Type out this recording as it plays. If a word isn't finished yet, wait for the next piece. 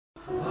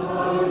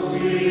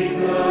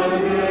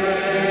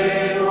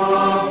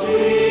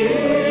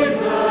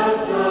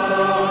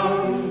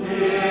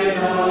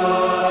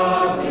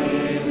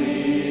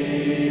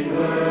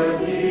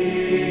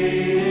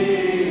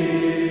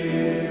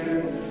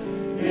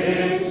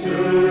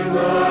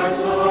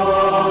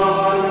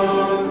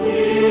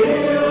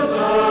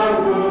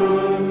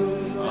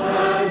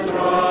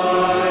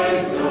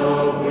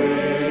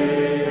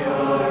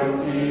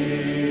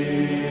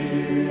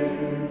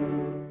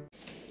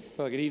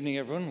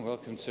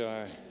To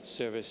our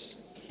service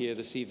here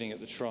this evening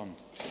at the Tron.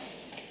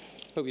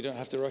 Hope you don't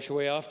have to rush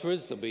away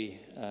afterwards. There'll be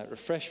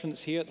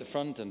refreshments here at the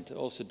front and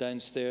also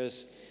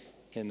downstairs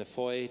in the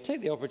foyer.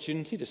 Take the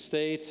opportunity to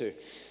stay, to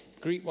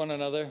greet one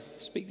another,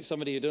 speak to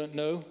somebody you don't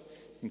know,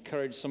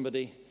 encourage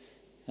somebody,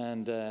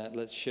 and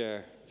let's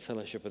share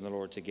fellowship in the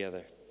Lord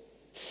together.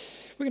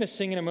 We're going to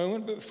sing in a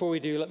moment, but before we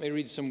do, let me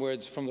read some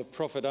words from the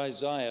prophet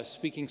Isaiah,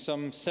 speaking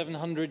some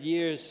 700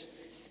 years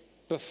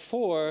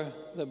before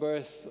the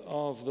birth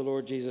of the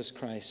Lord Jesus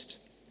Christ.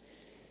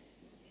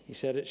 He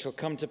said, "It shall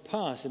come to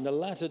pass in the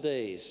latter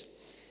days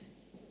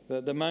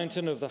that the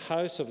mountain of the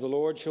house of the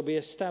Lord shall be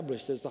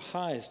established as the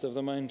highest of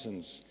the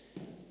mountains,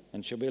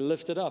 and shall be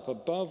lifted up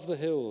above the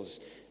hills,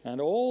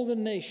 and all the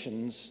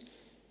nations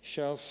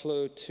shall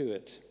flow to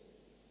it.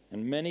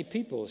 And many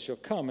people shall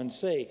come and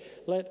say,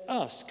 Let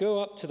us go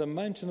up to the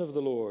mountain of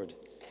the Lord,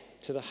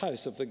 to the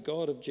house of the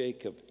God of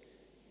Jacob,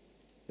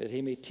 that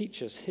he may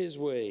teach us his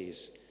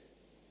ways,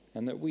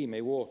 and that we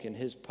may walk in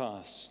his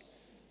paths.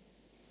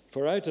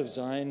 For out of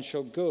Zion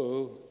shall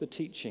go the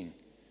teaching,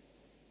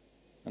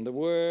 and the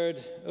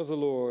word of the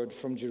Lord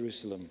from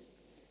Jerusalem.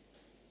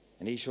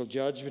 And he shall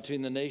judge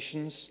between the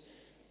nations,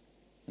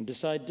 and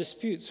decide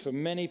disputes for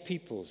many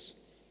peoples.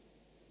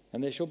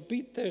 And they shall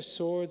beat their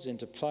swords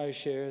into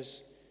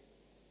plowshares,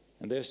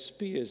 and their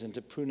spears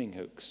into pruning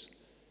hooks.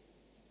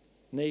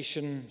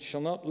 Nation shall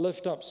not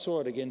lift up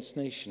sword against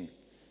nation,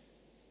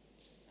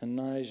 and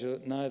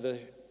neither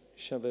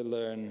shall they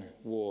learn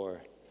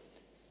war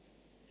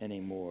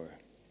anymore."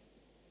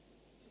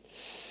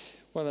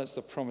 Well, that's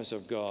the promise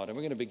of God. And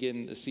we're going to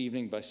begin this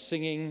evening by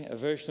singing a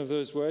version of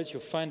those words.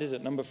 You'll find it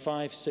at number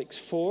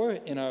 564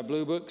 in our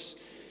blue books.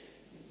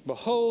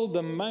 "Behold,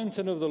 the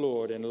mountain of the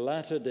Lord in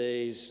latter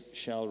days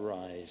shall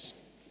rise."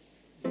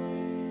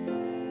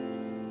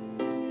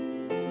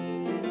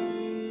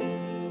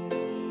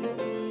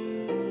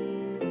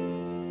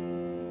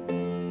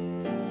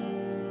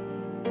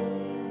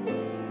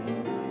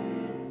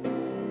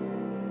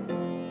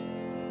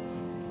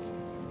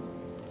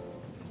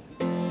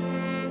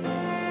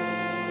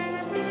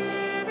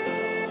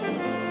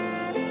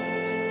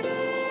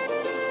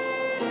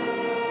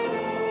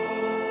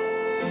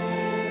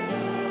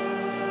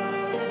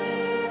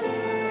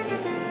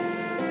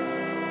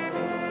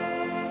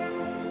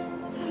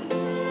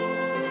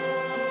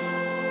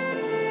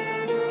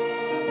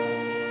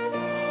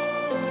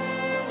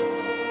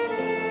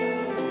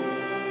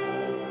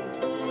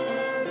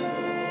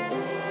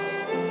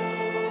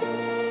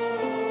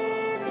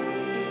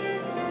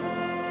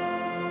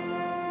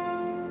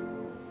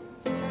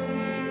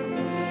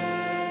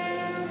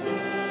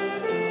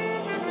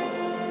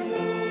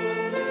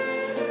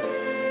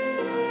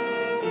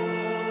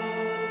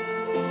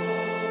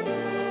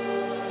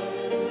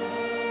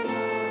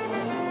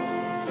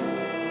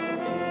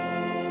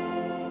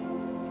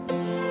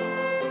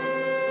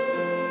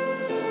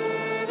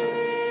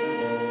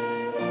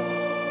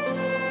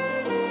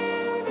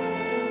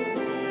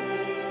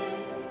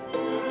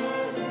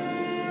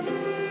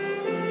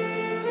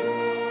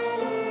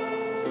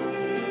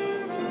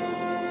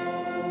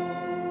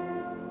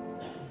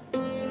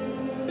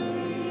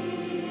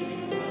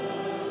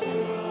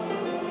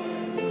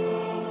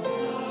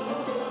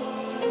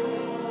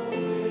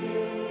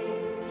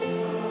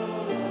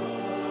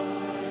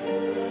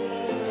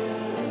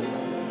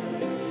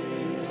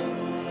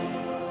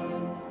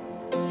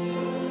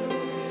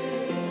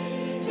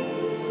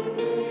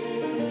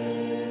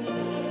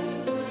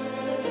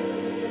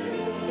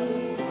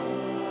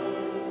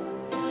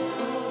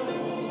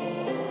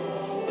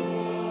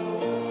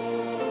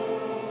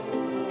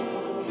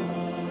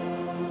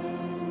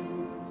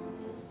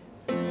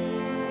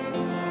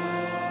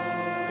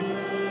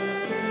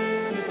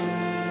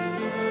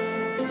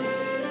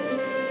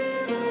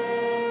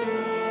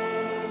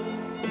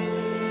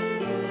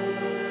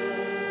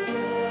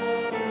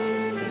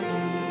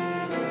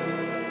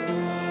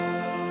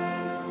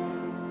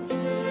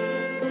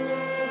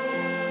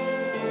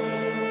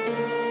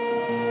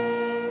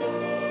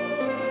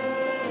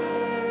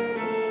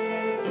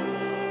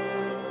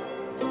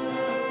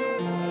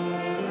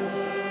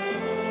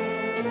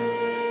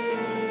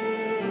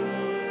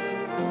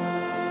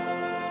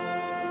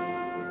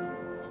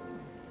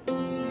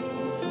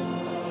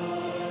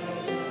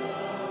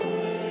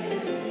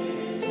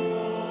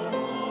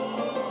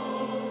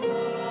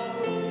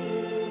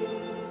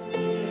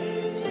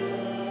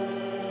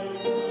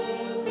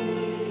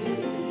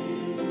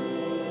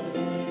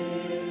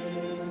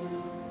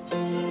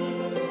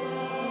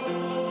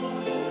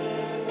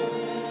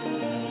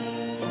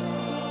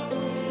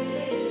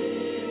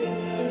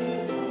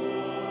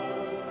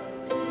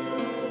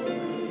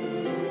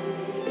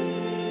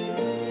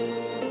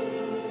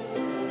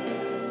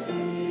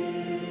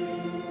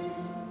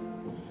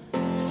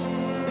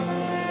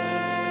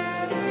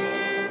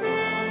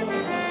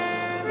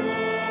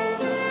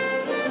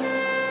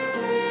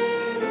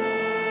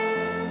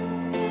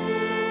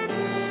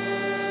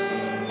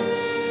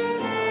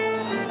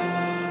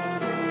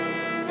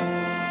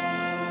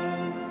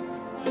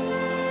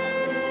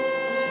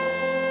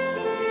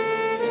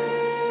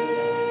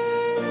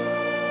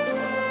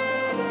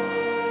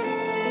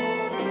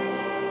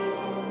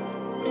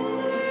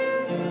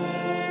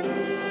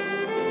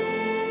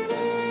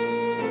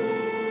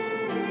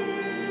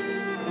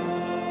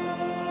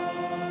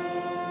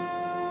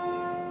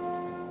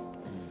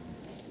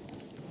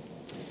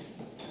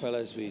 Well,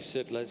 as we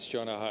sit, let's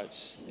join our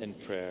hearts in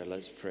prayer.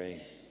 Let's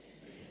pray.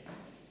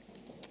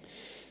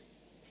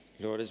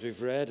 Lord, as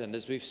we've read and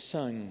as we've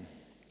sung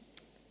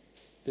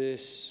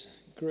this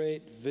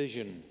great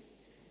vision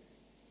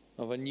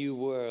of a new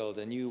world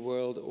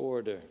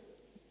order,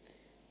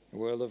 a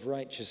world of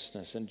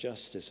righteousness and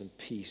justice and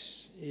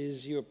peace,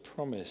 is your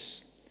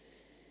promise.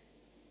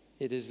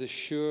 It is the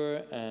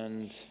sure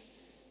and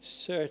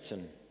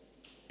certain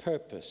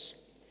purpose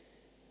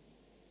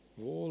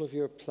of all of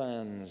your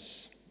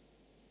plans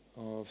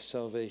of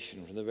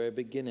salvation from the very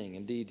beginning,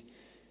 indeed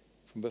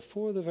from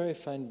before the very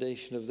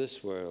foundation of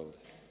this world,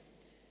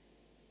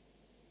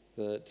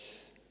 that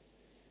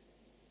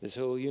this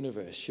whole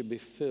universe should be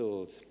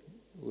filled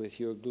with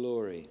your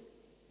glory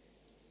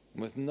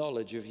and with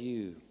knowledge of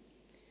you,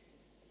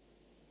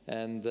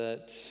 and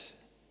that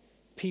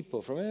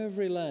people from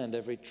every land,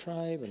 every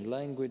tribe and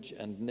language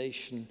and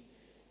nation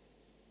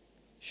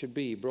should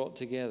be brought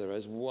together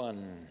as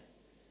one,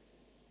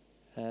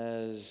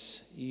 as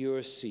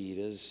your seed,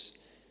 as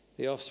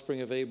the offspring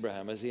of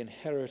Abraham, as the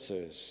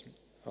inheritors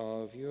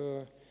of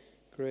your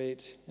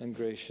great and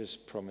gracious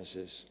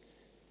promises.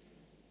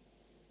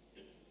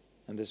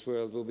 And this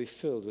world will be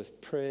filled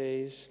with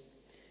praise,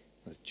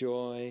 with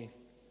joy,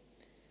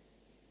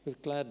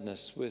 with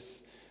gladness,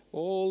 with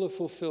all the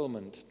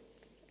fulfillment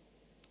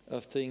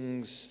of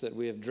things that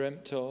we have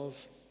dreamt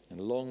of and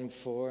longed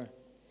for,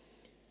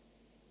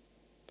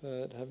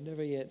 but have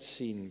never yet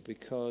seen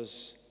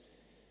because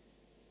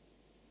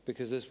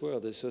this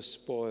world is so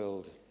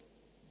spoiled,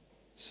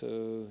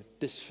 so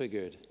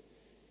disfigured,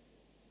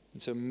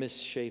 and so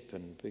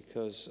misshapen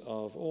because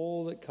of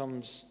all that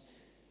comes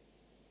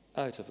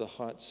out of the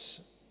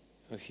hearts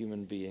of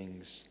human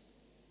beings.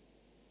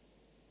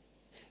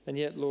 And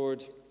yet,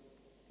 Lord,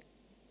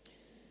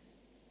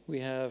 we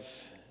have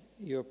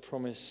your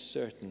promise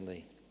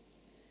certainly.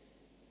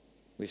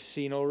 We've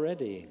seen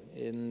already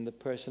in the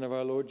person of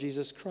our Lord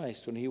Jesus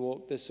Christ when he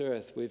walked this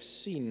earth, we've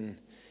seen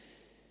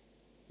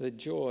the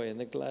joy and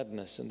the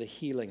gladness and the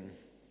healing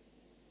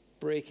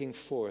breaking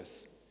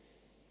forth,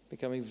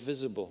 becoming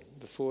visible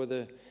before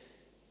the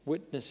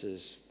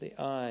witnesses, the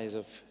eyes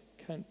of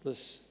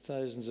countless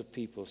thousands of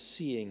people,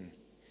 seeing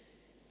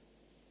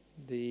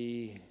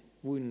the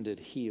wounded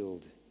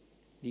healed,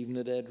 even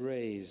the dead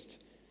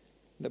raised,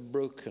 the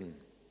broken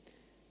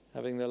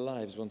having their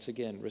lives once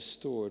again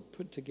restored,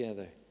 put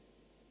together.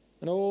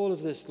 And all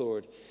of this,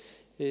 Lord,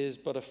 is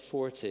but a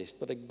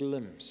foretaste, but a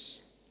glimpse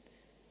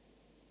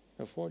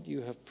of what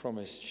you have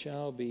promised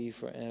shall be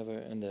forever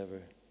and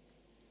ever.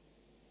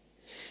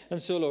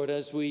 And so, Lord,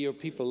 as we, your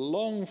people,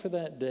 long for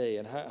that day,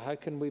 and how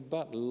can we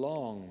but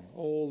long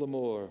all the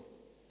more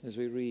as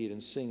we read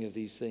and sing of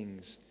these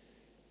things?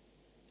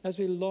 As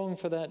we long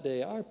for that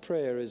day, our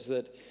prayer is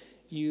that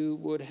you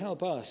would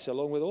help us,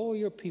 along with all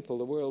your people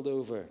the world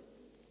over,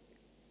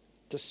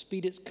 to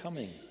speed its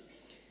coming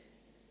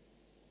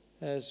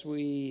as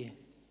we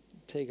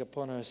take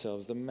upon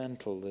ourselves the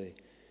mantle, the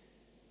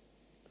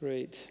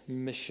great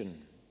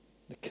mission,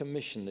 the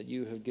commission that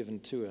you have given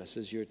to us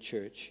as your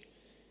church,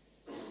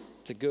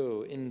 to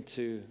go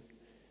into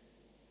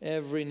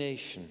every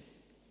nation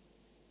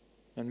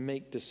and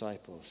make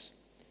disciples,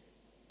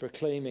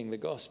 proclaiming the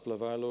gospel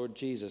of our Lord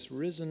Jesus,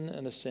 risen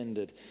and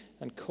ascended,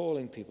 and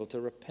calling people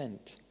to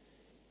repent,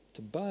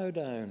 to bow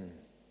down,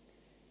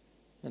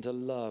 and to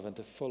love and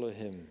to follow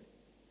him.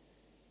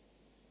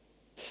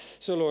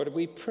 So, Lord,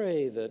 we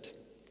pray that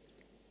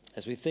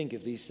as we think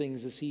of these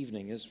things this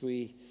evening, as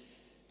we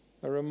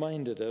are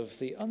reminded of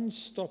the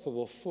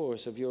unstoppable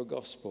force of your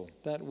gospel,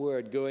 that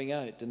word going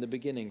out in the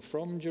beginning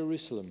from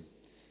Jerusalem,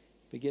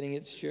 beginning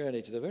its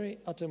journey to the very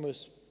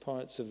uttermost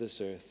parts of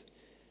this earth,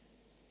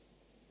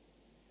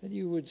 that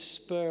you would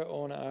spur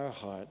on our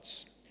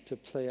hearts to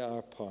play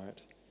our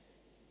part.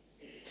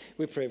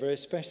 We pray very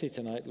especially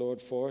tonight,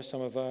 Lord, for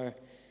some of our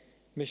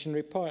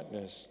missionary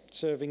partners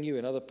serving you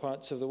in other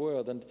parts of the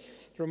world and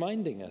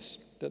reminding us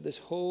that this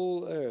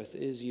whole earth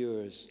is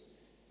yours.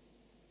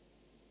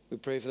 We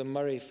pray for the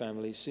Murray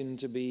family, soon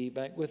to be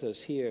back with us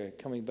here,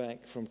 coming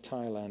back from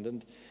Thailand.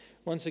 And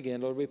once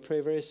again, Lord, we pray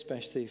very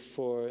especially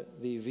for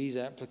the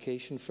visa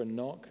application for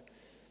Knock.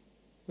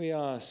 We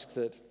ask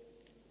that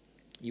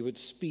you would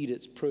speed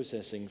its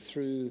processing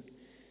through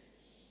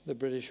the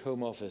British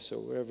Home Office or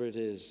wherever it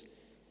is,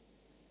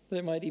 that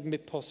it might even be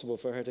possible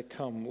for her to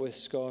come with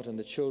Scott and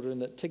the children,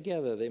 that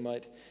together they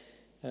might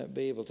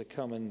be able to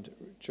come and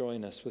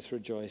join us with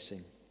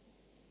rejoicing.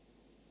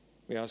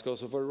 We ask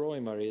also for Roy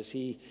Murray as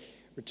he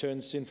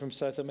returns soon from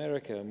South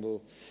America and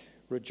will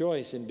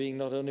rejoice in being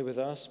not only with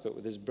us but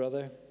with his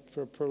brother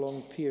for a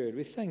prolonged period.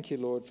 We thank you,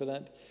 Lord, for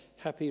that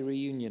happy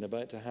reunion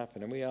about to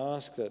happen. And we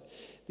ask that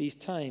these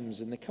times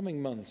in the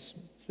coming months,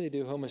 as they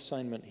do home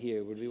assignment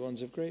here, would be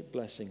ones of great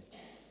blessing.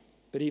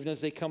 But even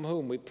as they come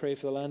home, we pray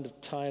for the land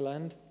of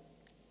Thailand.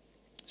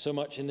 So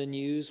much in the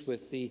news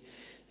with the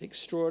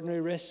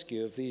extraordinary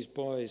rescue of these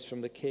boys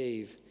from the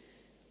cave.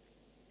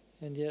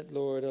 And yet,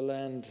 Lord, a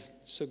land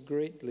so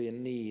greatly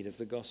in need of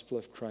the gospel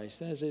of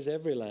Christ, as is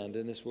every land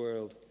in this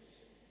world.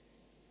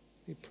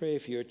 We pray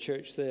for your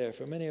church there,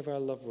 for many of our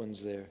loved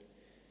ones there.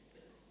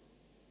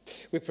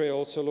 We pray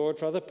also, Lord,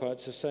 for other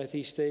parts of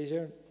Southeast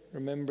Asia,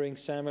 remembering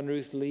Sam and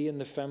Ruth Lee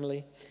and the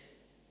family,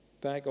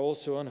 back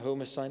also on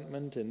home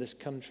assignment in this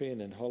country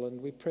and in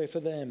Holland. We pray for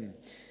them,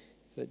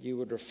 that you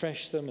would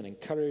refresh them and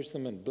encourage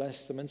them and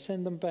bless them and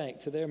send them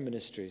back to their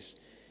ministries,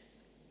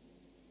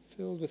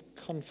 filled with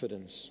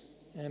confidence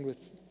and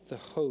with the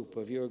hope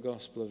of your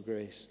gospel of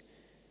grace.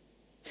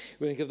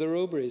 We think of the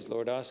Roberys,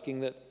 Lord,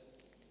 asking that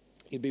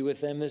you'd be with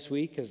them this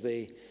week as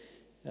they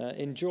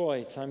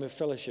enjoy time of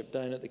fellowship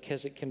down at the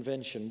Keswick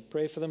Convention.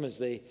 Pray for them as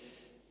they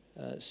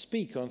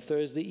speak on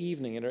Thursday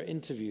evening and are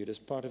interviewed as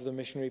part of the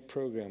missionary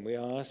program. We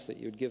ask that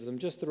you would give them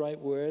just the right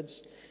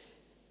words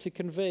to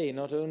convey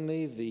not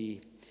only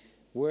the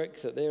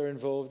work that they're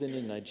involved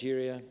in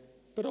Nigeria,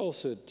 but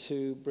also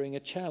to bring a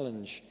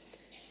challenge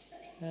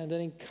and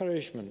an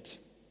encouragement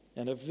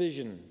and a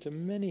vision to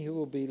many who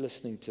will be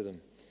listening to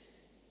them,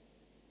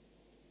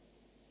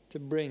 to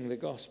bring the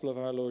gospel of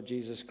our Lord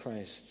Jesus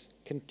Christ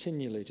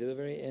continually to the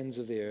very ends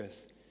of the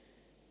earth.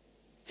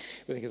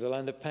 We think of the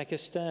land of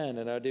Pakistan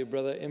and our dear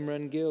brother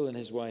Imran Gill and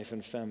his wife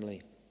and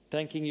family.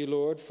 Thanking you,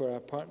 Lord, for our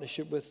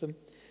partnership with them,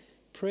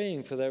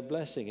 praying for their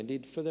blessing,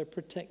 indeed for their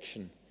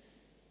protection,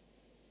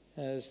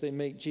 as they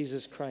make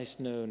Jesus Christ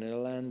known in a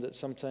land that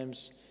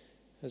sometimes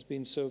has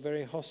been so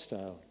very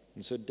hostile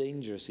and so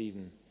dangerous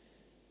even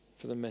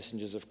for the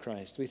messengers of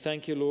Christ. We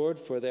thank you, Lord,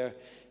 for their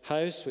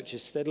house, which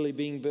is steadily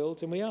being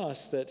built, and we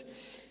ask that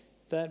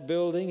that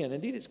building, and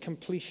indeed its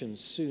completion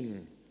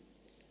soon,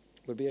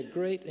 would be a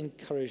great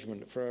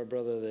encouragement for our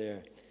brother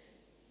there,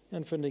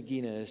 and for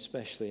Nagina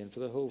especially, and for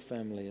the whole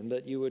family, and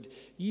that you would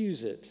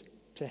use it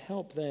to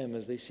help them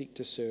as they seek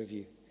to serve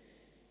you.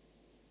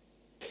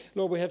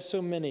 Lord, we have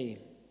so many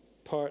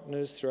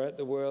partners throughout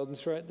the world and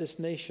throughout this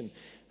nation.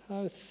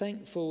 How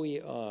thankful we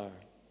are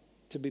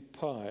to be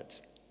part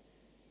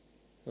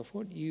of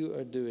what you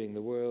are doing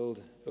the world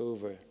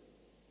over,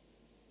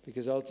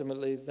 because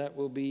ultimately that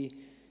will be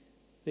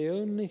the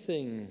only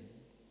thing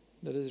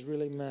that has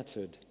really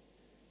mattered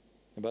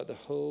about the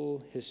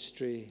whole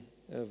history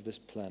of this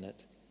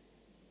planet.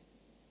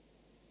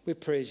 We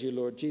praise you,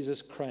 Lord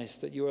Jesus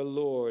Christ, that you are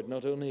Lord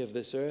not only of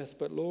this earth,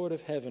 but Lord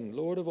of heaven,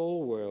 Lord of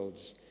all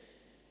worlds.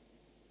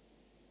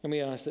 And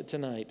we ask that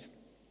tonight,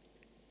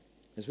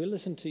 as we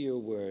listen to your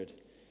word,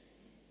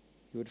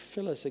 you would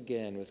fill us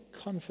again with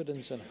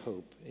confidence and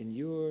hope in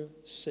your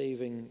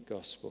saving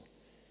gospel.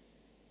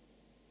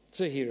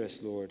 So hear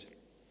us, Lord.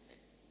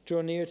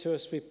 Draw near to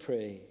us, we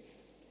pray.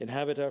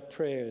 Inhabit our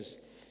prayers.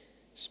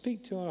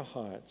 Speak to our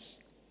hearts.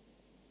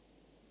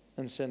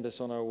 And send us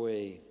on our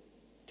way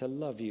to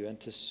love you and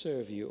to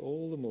serve you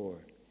all the more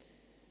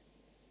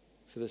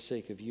for the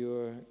sake of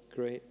your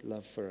great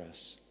love for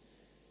us.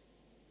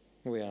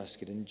 We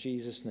ask it in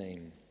Jesus'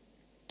 name.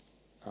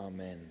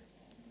 Amen.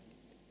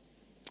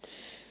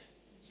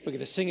 We're going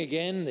to sing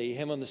again the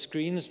hymn on the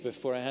screens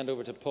before I hand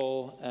over to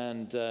Paul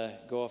and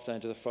go off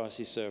down to the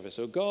Farsi service.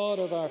 O God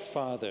of our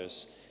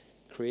fathers,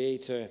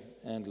 Creator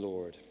and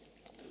Lord.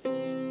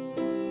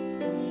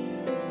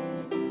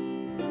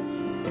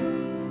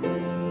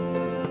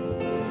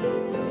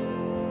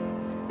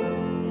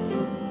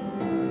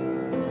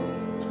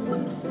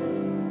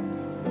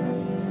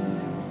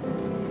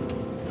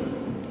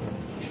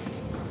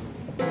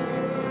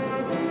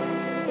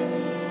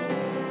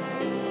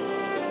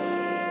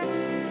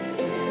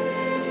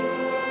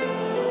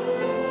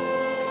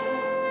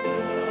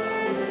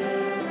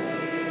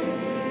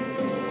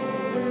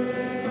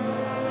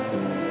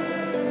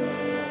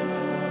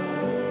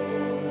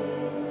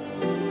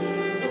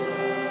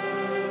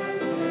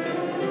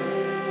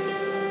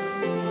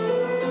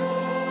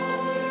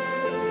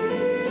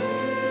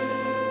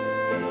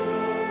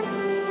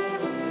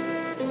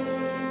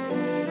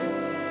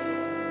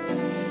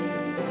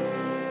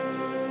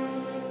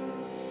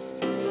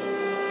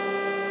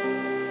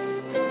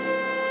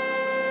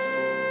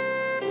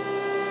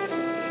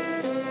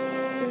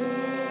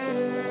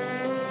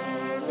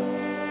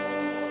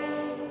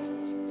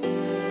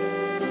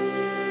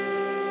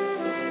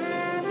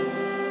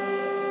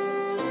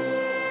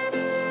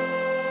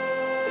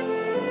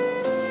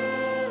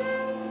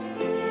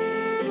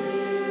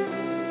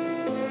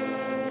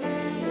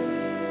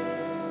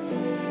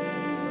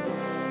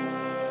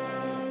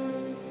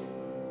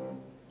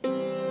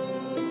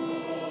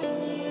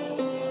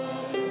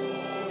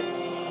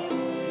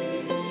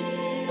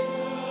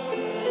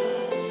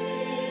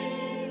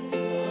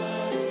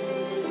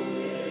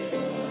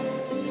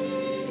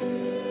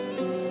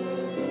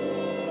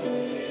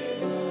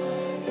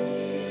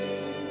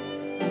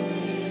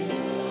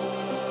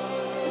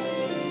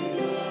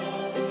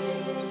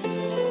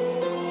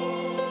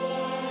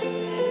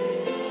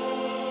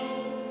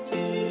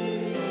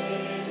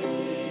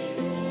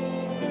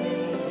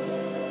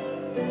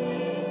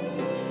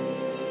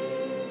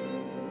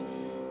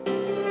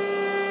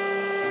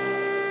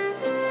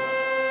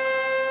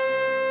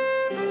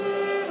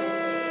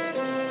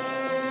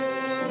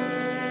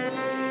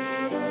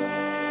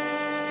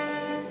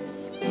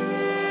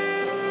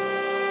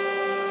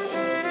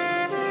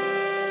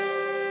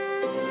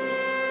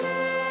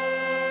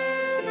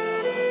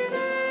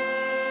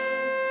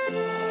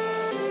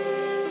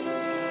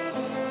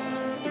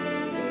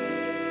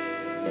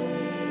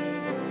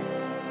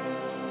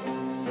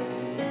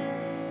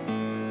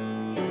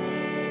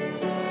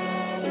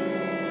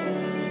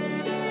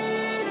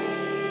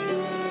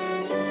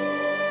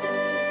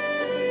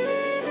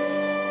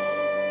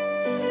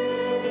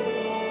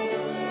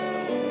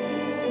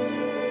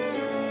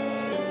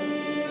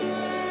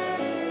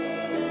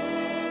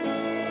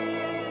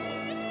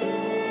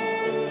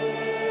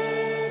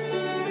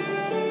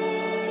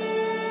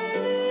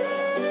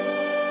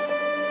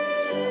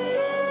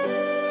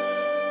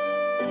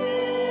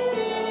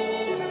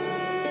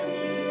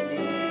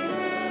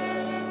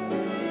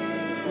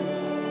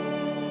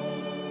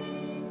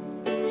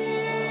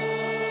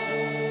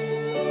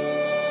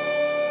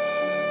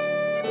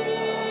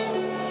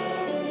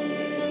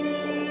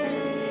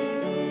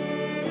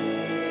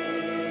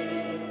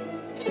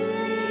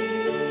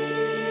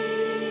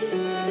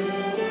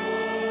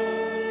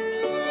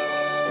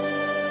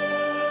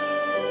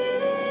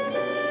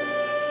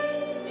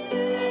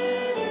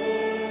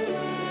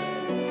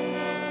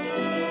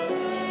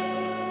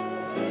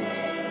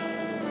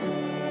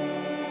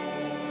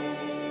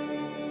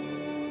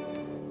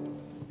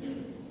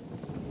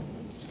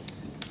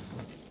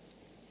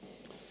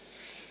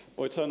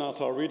 We turn now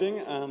to our reading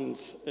and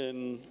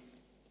in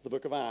the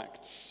book of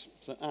Acts.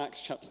 So Acts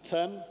chapter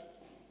 10,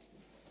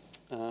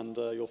 and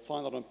you'll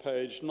find that on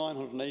page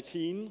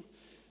 918,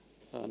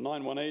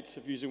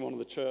 918 if using one of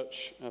the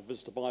church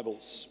visitor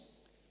Bibles.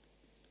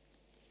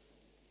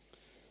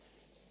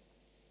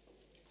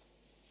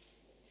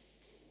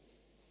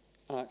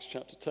 Acts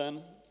chapter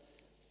 10,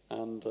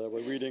 and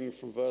we're reading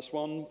from verse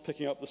 1,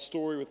 picking up the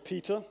story with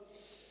Peter.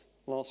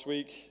 Last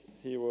week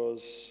he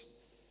was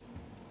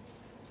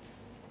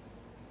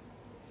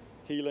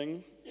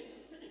healing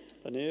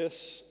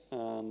Aeneas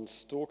and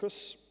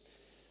Dorcas,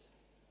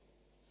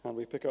 and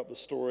we pick up the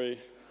story.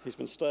 He's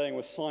been staying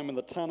with Simon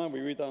the tanner. We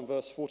read that in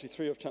verse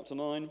 43 of chapter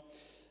 9,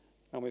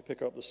 and we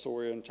pick up the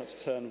story in chapter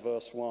 10,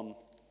 verse 1.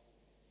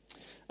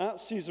 At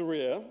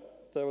Caesarea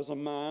there was a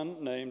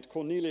man named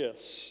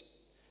Cornelius,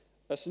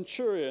 a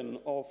centurion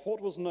of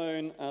what was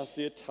known as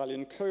the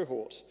Italian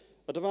cohort,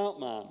 a devout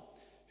man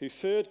who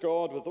feared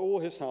God with all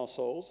his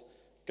household,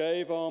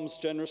 gave alms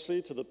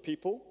generously to the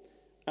people,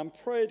 and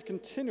prayed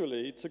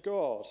continually to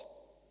God.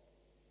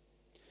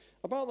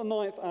 About the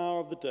 9th hour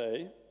of the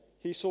day,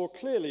 he saw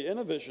clearly in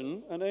a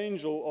vision an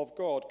angel of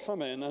God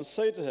come in and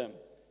say to him,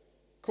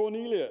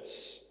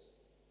 "Cornelius."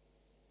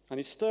 And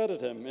he stared at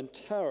him in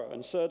terror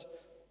and said,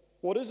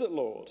 "What is it,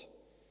 Lord?"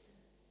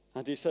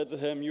 And he said to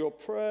him, "Your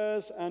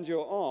prayers and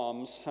your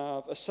alms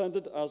have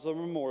ascended as a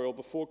memorial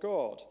before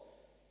God.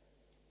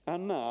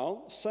 And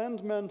now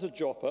send men to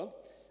Joppa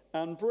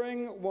and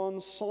bring one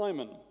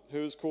Simon,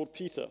 who is called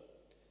Peter.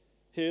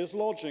 He is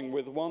lodging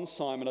with one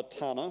Simon, a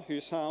tanner,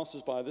 whose house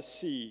is by the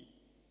sea."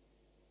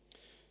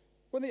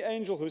 When the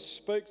angel who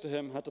spoke to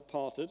him had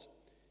departed,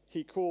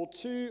 he called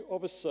 2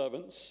 of his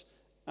servants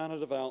and a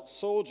devout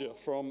soldier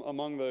from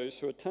among those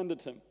who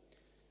attended him.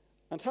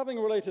 And having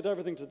related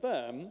everything to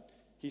them,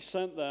 he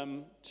sent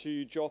them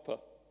to Joppa.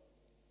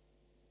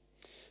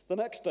 The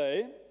next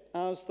day,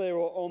 as they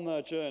were on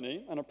their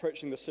journey and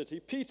approaching the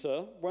city,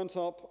 Peter went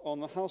up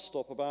on the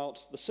housetop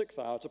about the 6th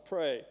hour to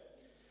pray.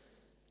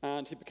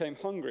 And he became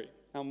hungry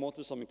and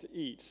wanted something to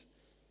eat.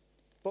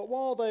 But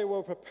while they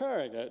were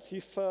preparing it,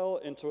 he fell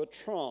into a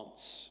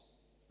trance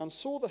and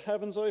saw the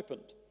heavens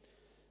opened,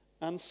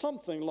 and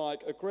something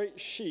like a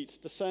great sheet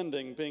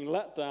descending, being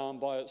let down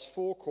by its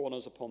 4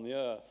 corners upon the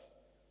earth.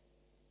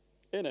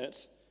 In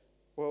it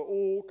were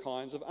all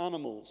kinds of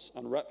animals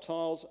and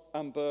reptiles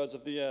and birds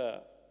of the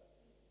air.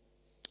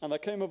 And there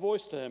came a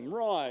voice to him,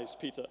 "Rise,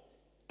 Peter,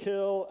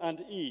 kill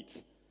and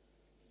eat."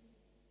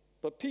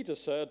 But Peter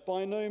said,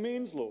 "By no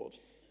means, Lord,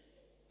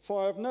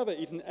 for I have never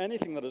eaten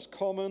anything that is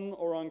common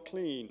or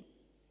unclean."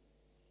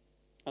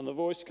 And the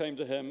voice came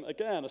to him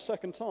again a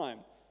second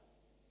time,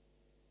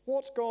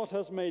 "What God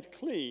has made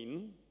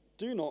clean,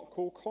 do not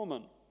call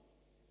common."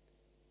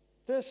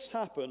 This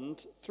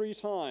happened 3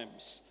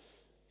 times,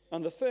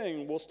 and the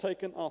thing was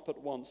taken up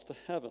at once to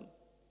heaven.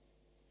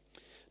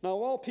 Now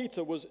while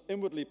Peter was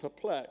inwardly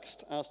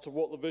perplexed as to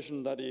what the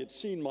vision that he had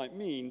seen might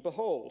mean,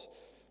 behold,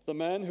 the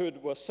men who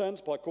were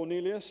sent by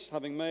Cornelius,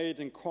 having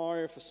made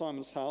inquiry for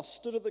Simon's house,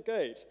 stood at the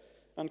gate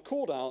and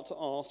called out to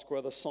ask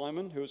whether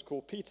Simon, who was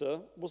called Peter,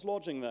 was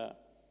lodging there.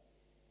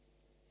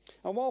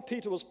 And while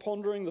Peter was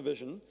pondering the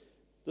vision,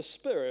 the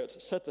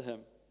Spirit said to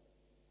him,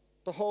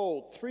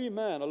 "Behold, 3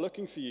 men are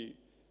looking for you.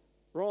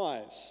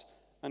 Rise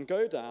and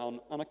go down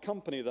and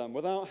accompany them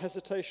without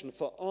hesitation,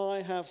 for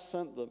I have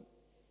sent them."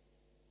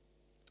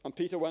 And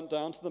Peter went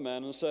down to the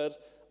men and said,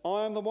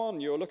 "I am the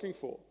one you are looking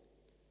for.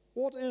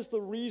 What is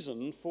the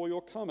reason for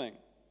your coming?"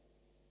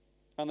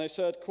 And they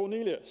said,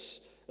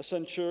 "Cornelius, a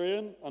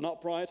centurion, an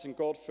upright and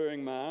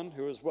God-fearing man,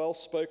 who is well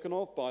spoken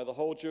of by the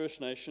whole Jewish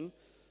nation,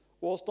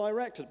 was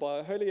directed by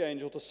a holy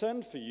angel to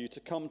send for you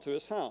to come to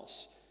his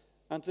house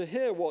and to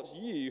hear what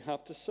you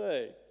have to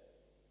say."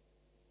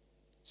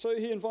 So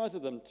he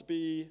invited them to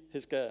be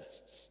his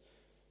guests.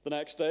 The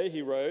next day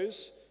he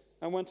rose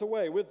and went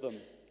away with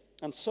them,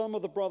 and some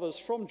of the brothers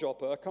from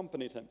Joppa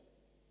accompanied him.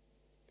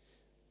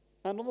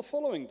 And on the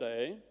following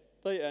day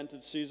they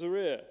entered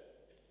Caesarea.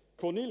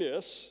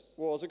 Cornelius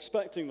was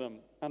expecting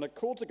them and had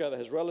called together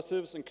his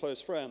relatives and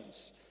close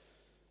friends.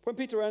 When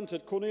Peter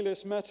entered,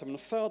 Cornelius met him and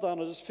fell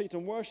down at his feet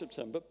and worshipped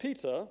him. But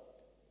Peter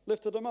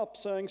lifted him up,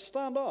 saying,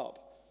 "Stand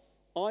up,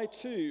 I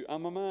too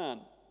am a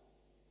man."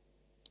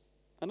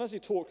 And as he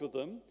talked with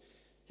them,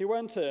 he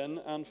went in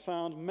and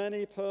found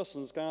many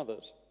persons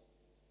gathered.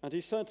 And he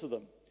said to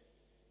them,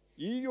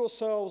 "You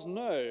yourselves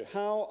know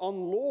how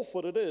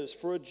unlawful it is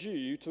for a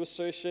Jew to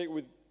associate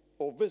with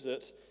or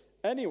visit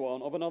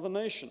anyone of another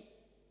nation.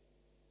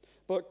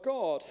 But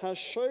God has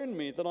shown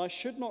me that I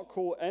should not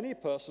call any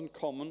person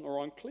common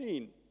or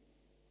unclean.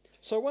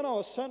 So when I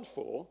was sent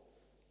for,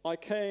 I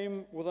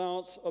came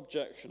without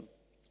objection.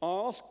 I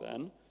asked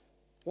then,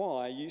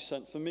 'Why you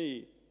sent for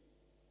me?'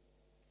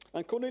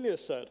 And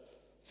Cornelius said,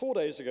 4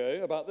 days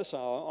ago, about this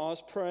hour, I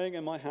was praying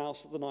in my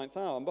house at the 9th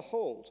hour, and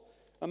behold,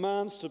 a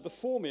man stood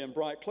before me in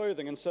bright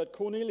clothing and said,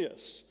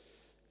 'Cornelius,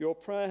 your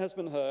prayer has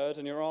been heard,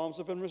 and your alms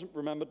have been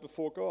remembered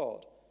before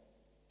God.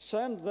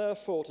 Send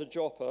therefore to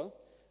Joppa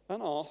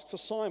and ask for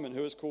Simon,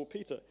 who is called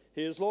Peter.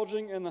 He is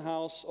lodging in the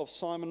house of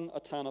Simon a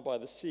tanner by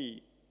the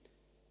sea.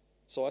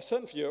 So I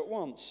sent for you at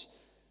once,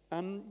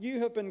 and you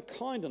have been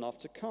kind enough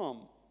to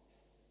come.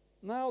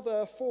 Now,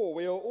 therefore,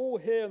 we are all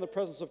here in the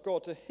presence of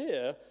God to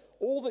hear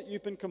all that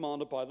you've been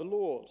commanded by the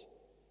Lord."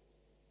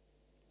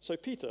 So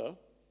Peter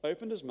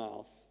opened his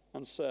mouth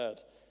and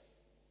said,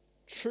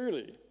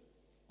 "Truly,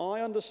 I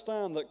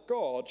understand that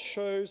God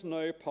shows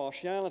no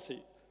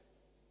partiality.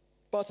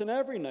 But in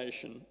every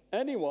nation,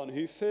 anyone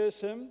who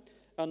fears him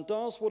and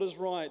does what is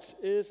right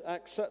is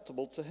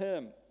acceptable to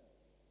him.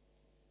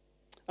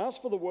 As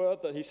for the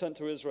word that he sent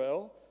to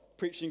Israel,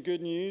 preaching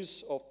good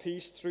news of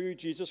peace through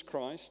Jesus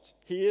Christ,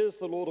 he is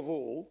the Lord of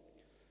all.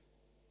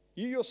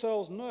 You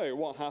yourselves know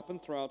what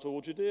happened throughout all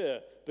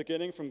Judea,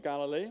 beginning from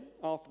Galilee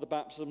after the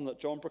baptism that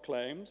John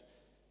proclaimed,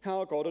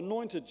 how God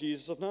anointed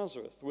Jesus of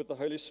Nazareth with the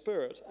Holy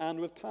Spirit and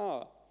with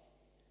power.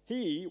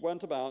 He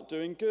went about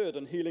doing good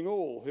and healing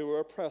all who were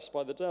oppressed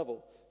by the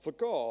devil, for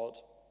God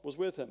was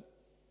with him.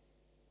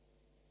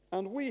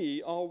 And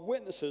we are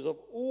witnesses of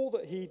all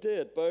that he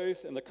did,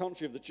 both in the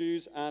country of the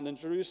Jews and in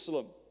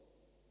Jerusalem.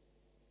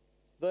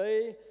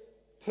 They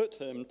put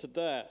him to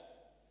death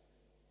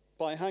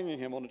by hanging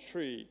him on a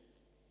tree.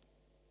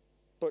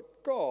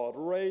 But God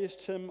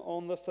raised him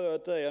on the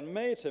third day and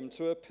made him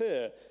to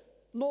appear,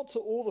 not to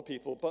all the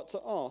people, but to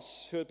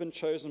us who had been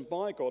chosen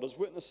by God as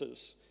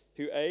witnesses,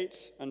 who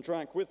ate and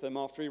drank with him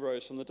after he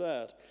rose from the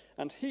dead.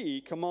 And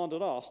he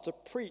commanded us to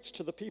preach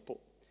to the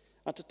people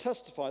and to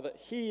testify that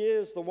he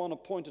is the one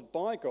appointed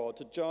by God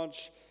to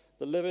judge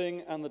the living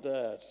and the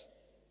dead.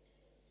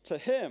 To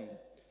him,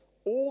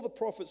 all the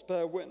prophets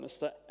bear witness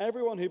that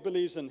everyone who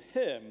believes in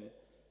him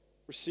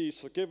receives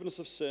forgiveness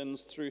of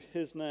sins through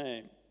his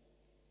name."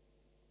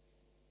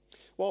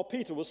 While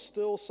Peter was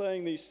still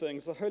saying these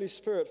things, the Holy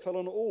Spirit fell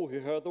on all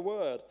who heard the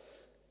word.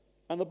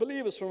 And the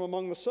believers from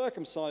among the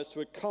circumcised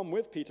who had come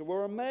with Peter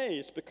were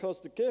amazed because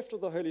the gift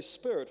of the Holy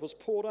Spirit was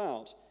poured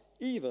out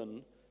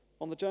even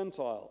on the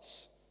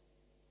Gentiles.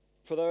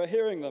 For they were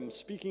hearing them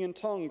speaking in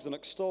tongues and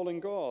extolling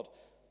God.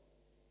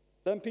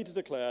 Then Peter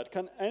declared,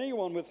 "Can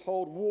anyone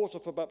withhold water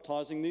for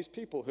baptizing these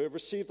people who have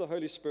received the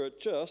Holy Spirit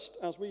just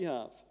as we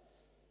have?"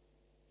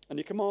 And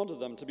he commanded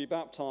them to be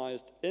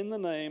baptized in the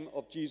name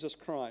of Jesus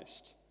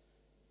Christ.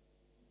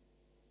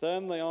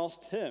 Then they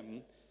asked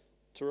him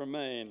to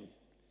remain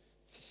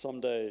for some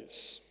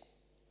days.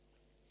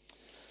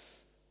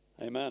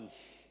 Amen.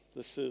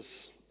 This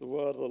is the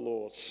word of the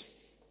Lord.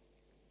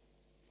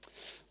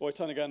 Well, we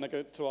turn again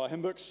to our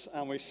hymn books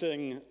and we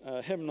sing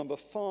hymn number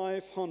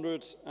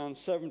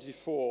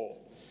 574.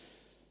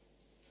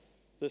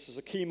 This is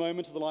a key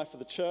moment of the life of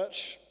the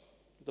church.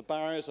 The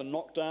barriers are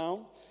knocked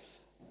down.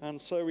 And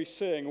so we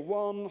sing,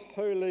 "One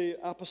holy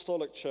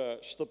apostolic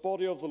church, the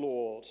body of the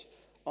Lord,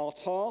 our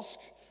task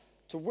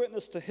to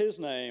witness to his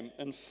name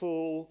in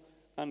full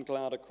and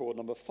glad accord."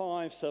 Number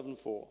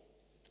 574.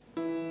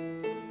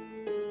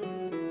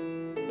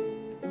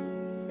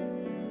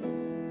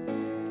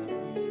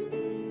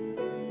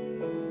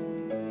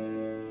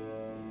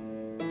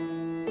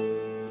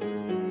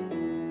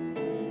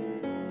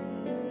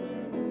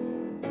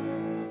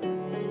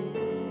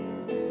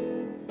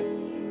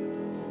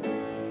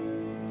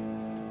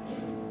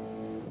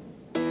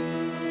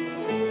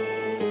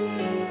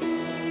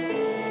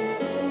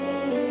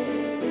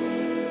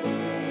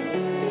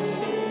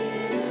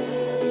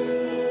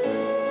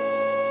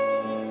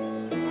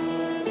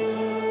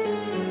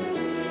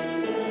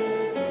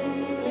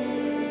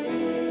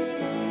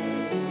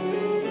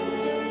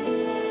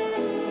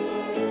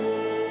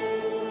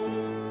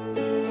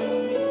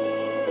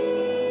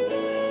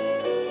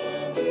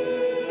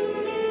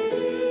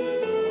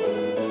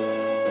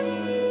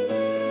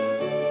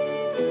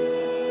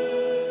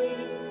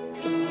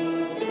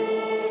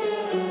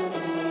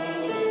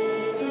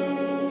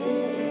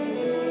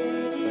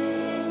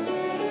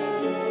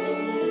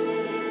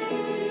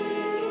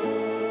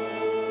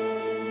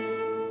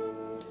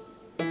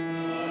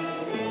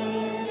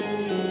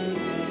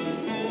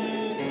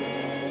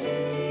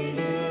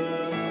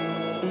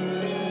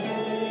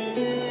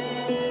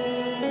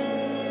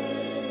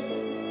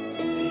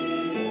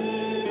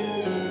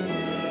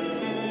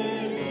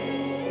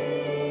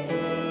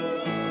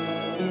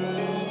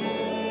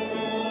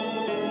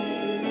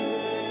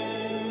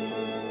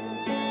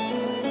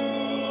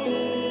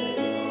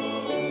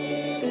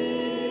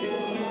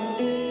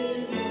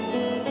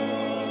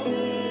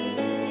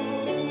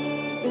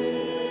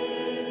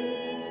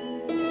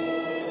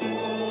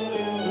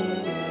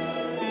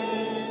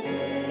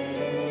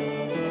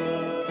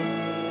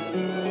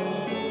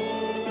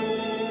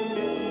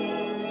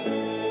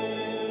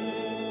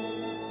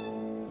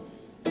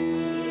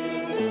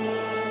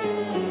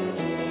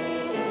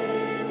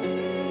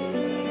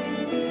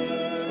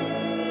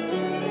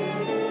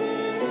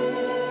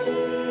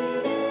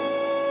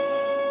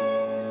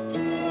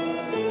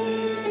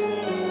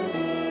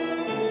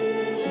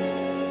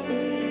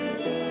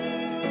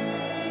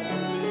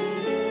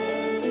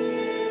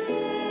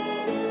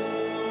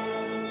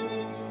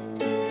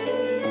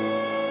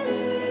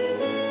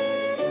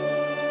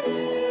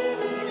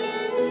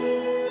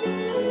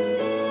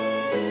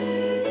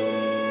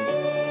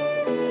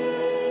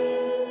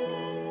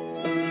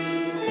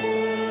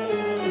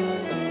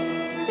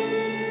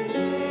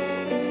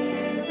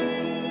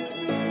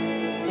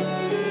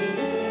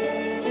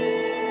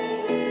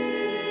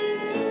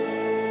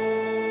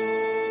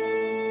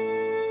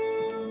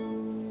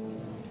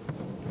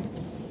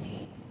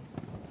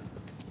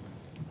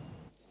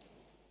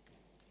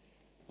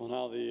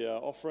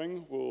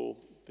 offering will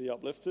be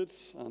uplifted,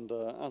 and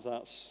as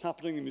that's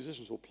happening, the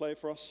musicians will play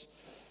for us.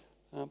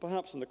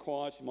 Perhaps in the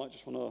quiet, you might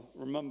just want to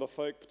remember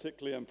folk,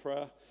 particularly in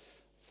prayer,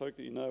 folk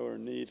that you know are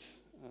in need.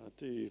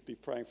 Do be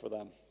praying for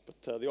them.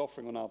 But the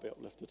offering will now be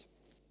uplifted.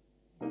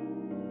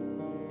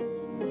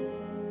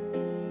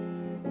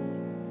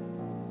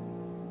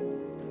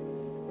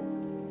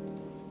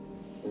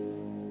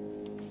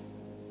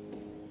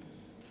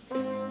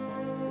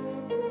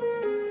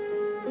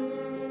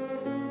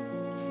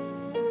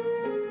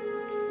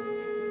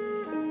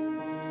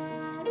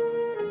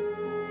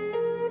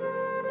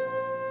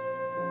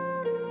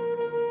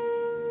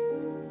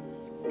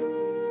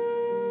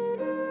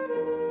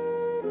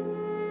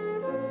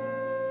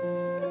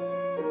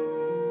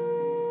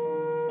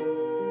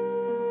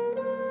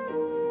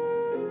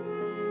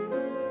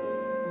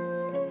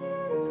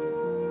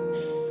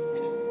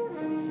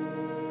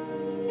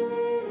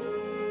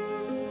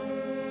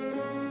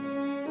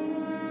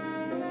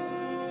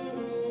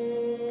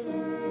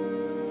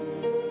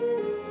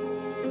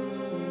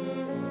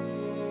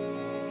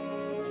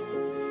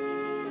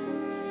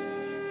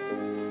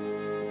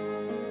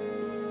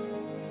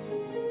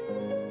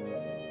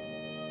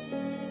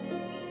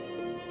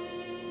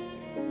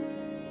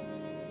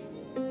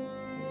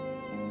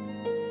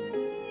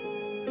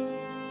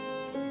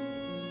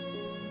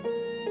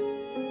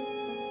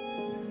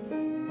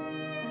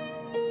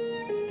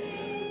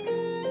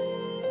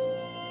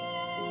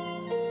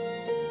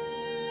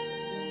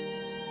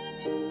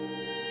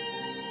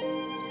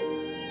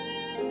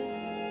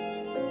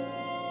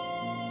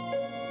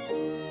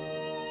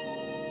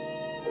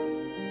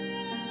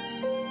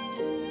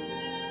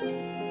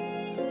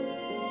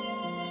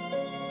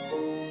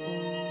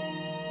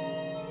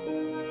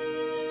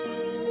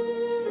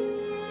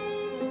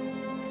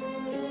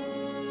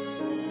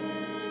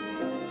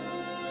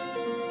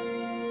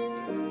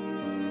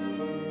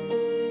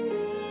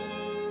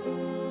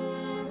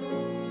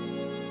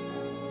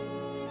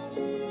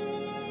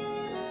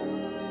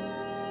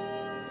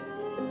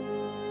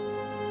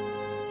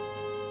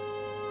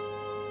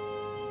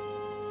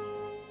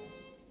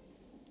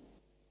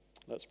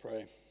 Let's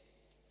pray.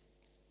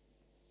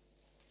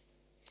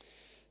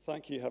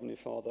 Thank you, Heavenly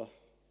Father,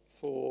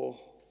 for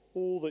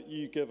all that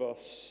you give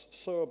us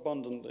so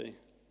abundantly.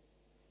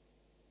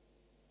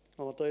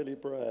 Our daily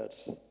bread,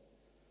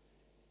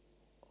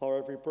 our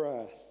every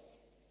breath,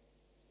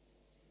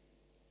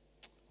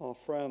 our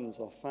friends,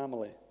 our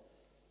family,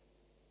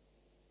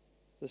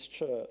 this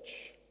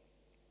church,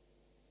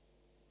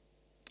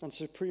 and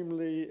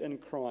supremely in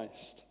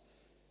Christ,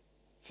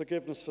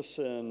 forgiveness for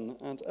sin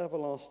and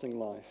everlasting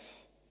life.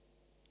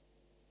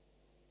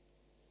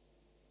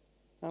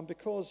 And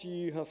because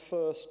you have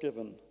first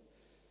given,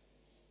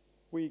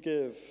 we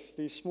give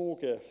these small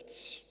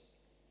gifts,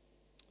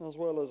 as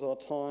well as our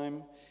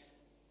time,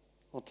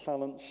 our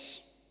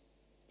talents,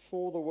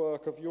 for the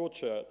work of your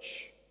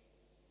church.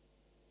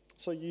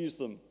 So use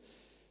them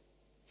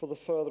for the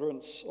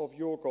furtherance of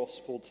your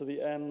gospel to the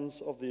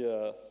ends of the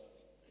earth.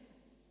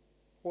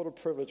 What a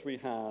privilege we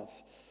have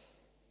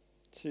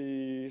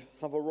to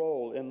have a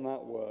role in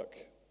that work,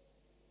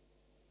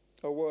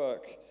 a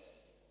work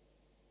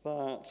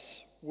that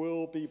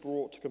will be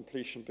brought to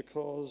completion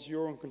because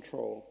you're in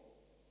control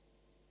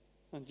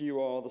and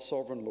you are the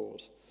sovereign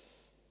Lord.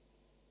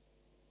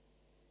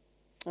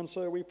 And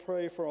so we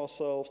pray for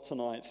ourselves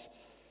tonight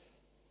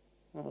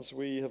as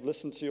we have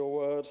listened to your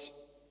word,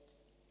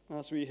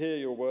 as we hear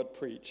your word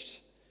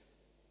preached.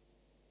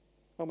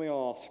 And we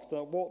ask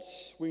that what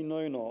we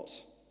know not,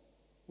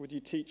 would you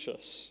teach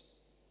us?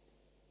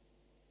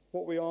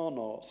 What we are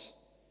not,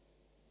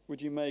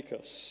 would you make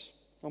us?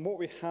 And what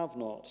we have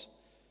not,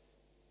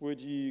 would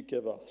you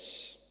give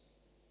us?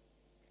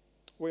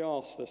 We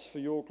ask this for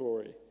your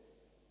glory,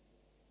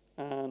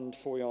 and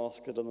for we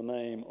ask it in the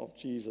name of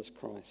Jesus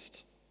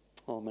Christ.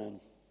 Amen.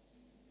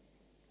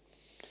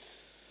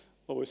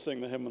 Well, we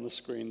sing the hymn on the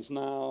screens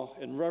now.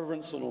 In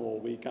reverence and awe,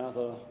 we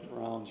gather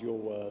around your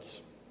word.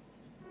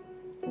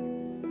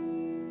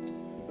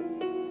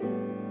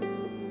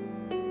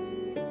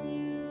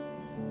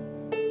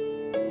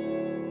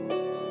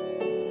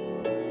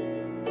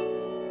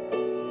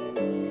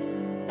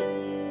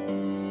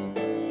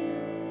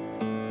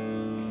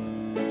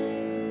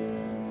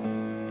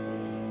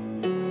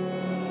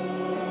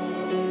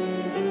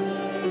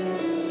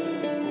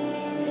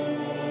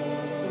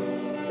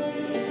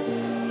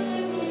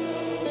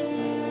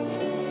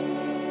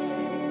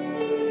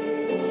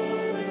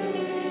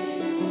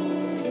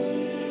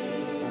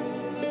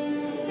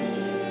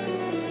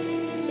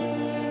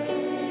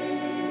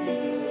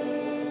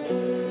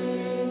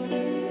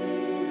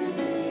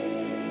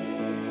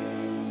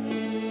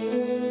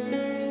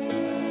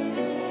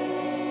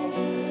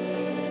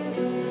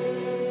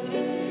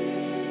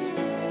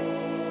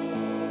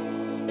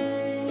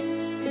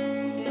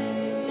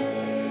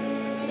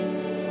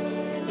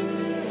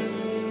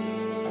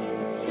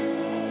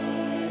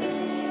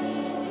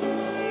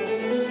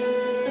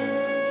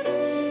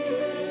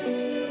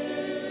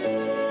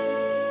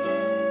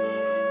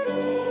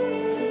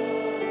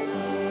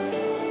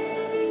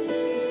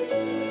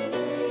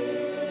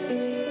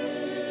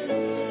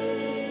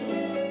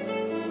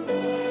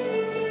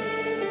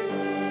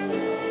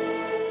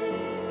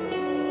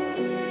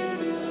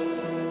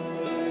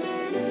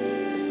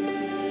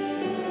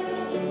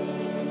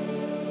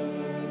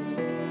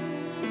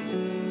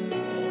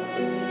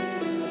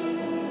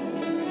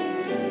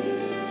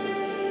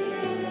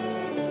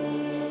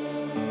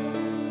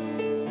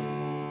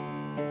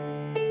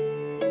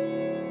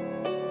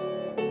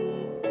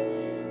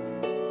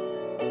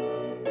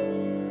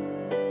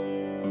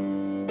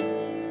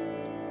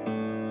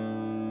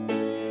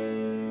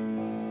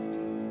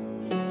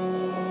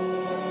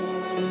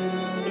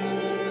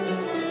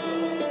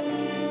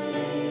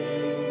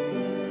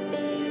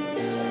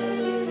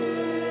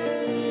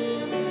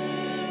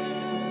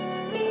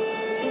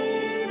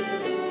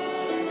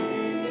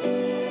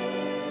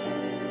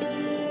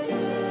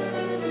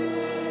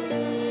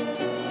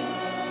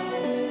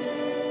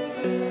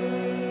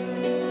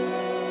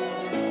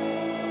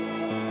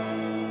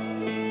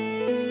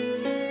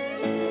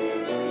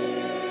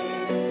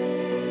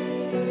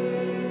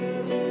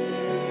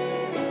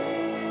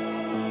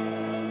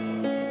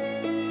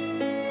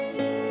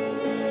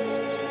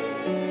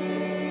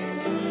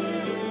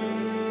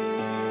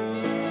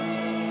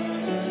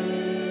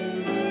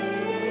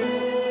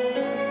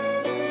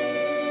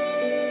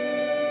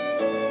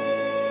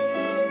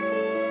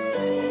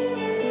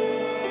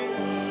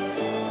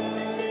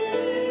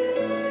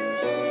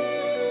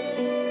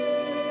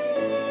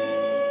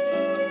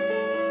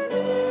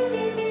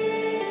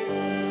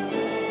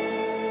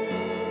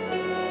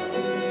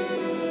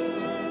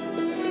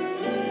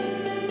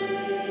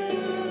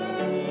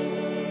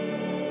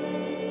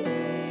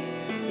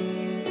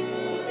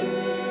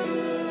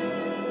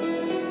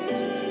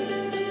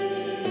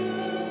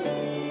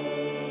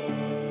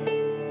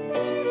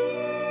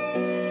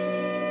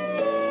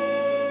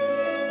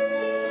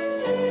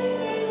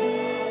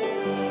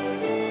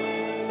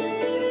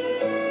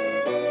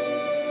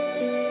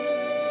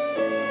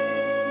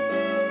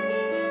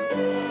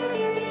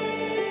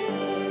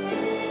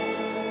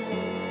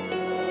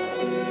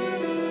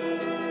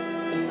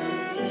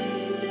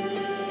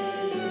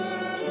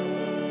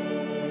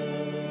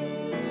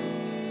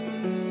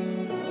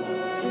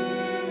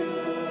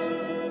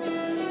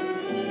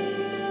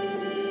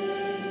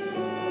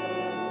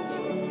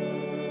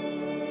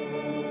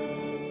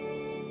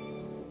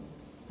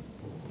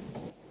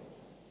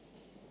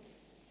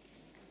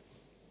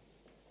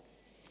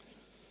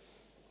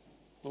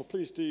 Well,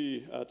 please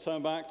do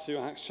turn back to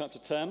Acts chapter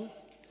 10.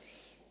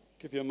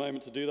 Give you a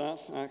moment to do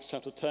that. Acts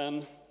chapter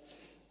 10,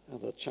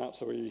 the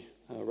chapter we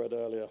read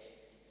earlier.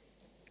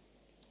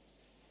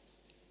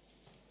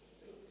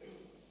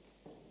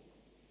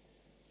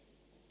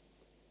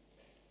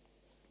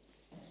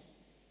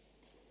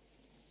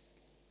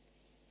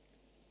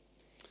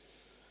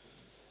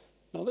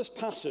 Now, this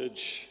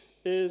passage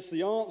is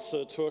the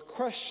answer to a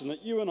question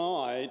that you and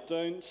I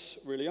don't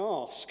really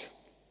ask.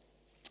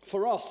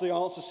 For us, the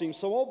answer seems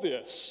so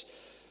obvious.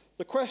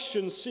 The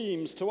question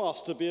seems to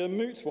us to be a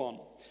moot one,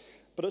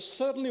 but it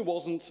certainly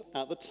wasn't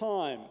at the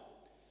time.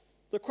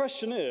 The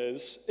question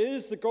is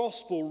the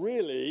gospel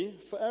really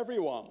for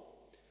everyone?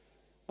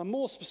 And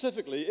more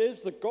specifically,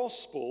 is the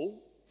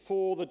gospel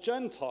for the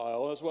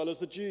Gentile as well as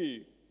the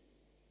Jew?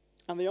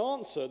 And the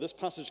answer this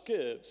passage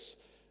gives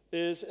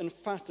is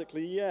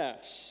emphatically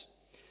yes.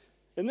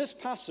 In this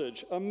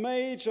passage, a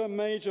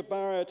major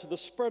barrier to the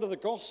spread of the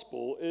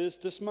gospel is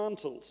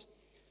dismantled.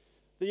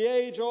 The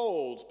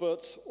age-old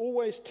but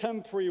always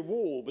temporary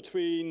wall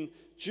between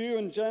Jew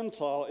and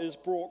Gentile is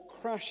brought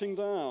crashing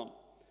down.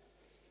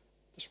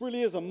 This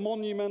really is a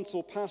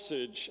monumental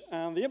passage,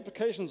 and the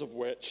implications of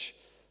which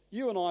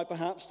you and I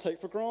perhaps take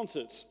for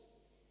granted.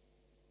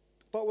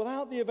 But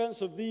without the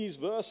events of these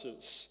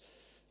verses,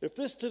 if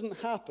this didn't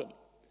happen,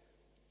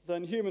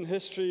 then human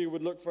history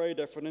would look very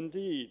different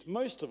indeed.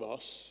 Most of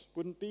us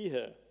wouldn't be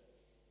here.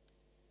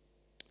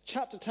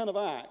 Chapter 10 of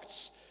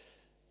Acts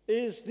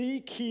is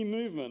the key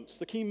movement,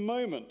 the key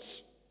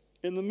moment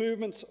in the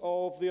movement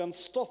of the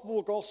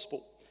unstoppable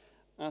gospel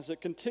as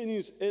it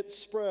continues its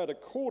spread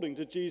according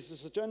to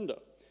Jesus' agenda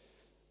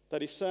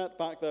that he set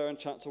back there in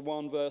chapter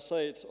 1, verse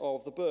 8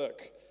 of the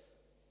book.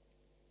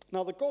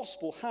 Now, the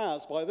gospel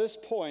has, by this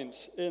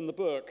point in the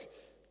book,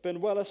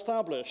 been well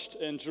established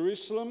in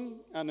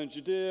Jerusalem and in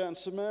Judea and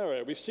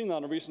Samaria. We've seen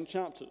that in recent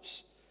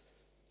chapters.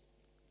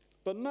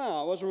 But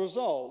now, as a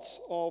result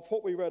of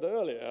what we read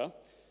earlier,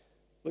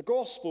 the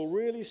gospel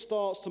really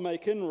starts to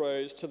make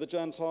inroads to the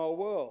Gentile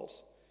world.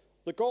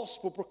 The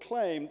gospel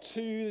proclaimed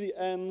to the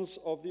ends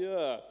of the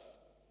earth.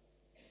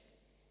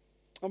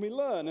 And we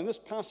learn in this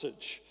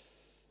passage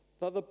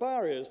that the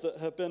barriers that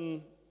have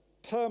been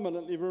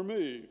permanently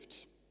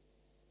removed,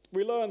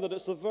 we learn that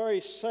it's the very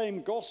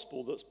same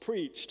gospel that's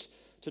preached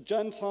to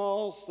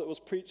Gentiles that was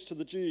preached to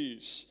the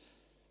Jews.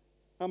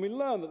 And we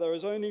learn that there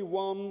is only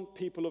one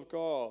people of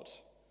God.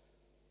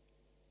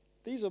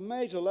 These are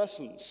major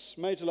lessons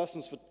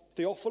for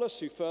Theophilus,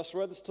 who first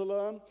read this to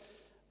learn,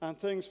 and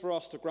things for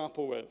us to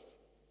grapple with.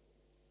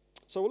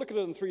 So we'll look at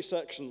it in three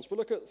sections. We'll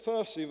look at,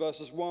 firstly,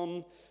 verses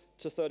 1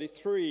 to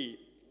 33,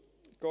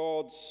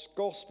 God's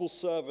gospel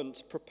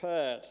servant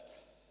prepared.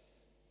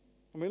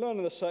 And we learn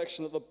in this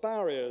section that the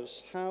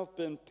barriers have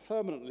been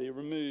permanently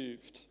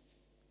removed.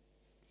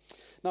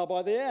 Now,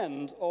 by the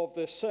end of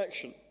this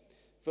section,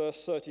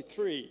 verse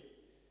 33,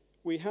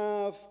 we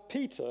have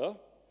Peter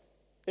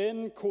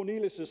in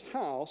Cornelius'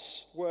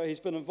 house, where he's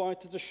been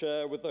invited to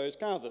share with those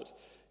gathered.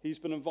 He's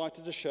been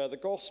invited to share the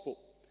gospel.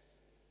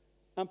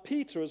 And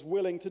Peter is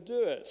willing to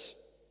do it.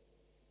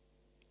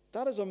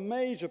 That is a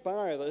major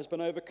barrier that has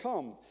been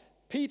overcome.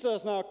 Peter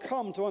has now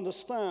come to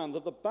understand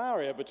that the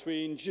barrier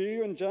between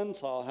Jew and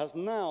Gentile has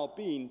now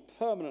been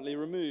permanently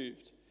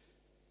removed.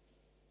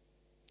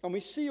 And we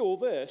see all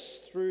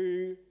this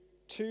through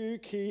two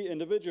key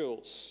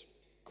individuals,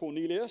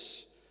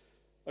 Cornelius,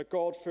 a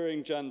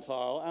God-fearing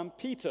Gentile, and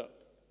Peter,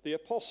 the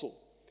apostle.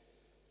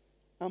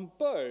 And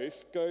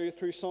both go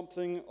through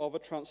something of a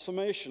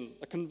transformation,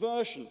 a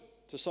conversion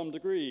to some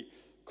degree.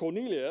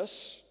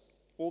 Cornelius,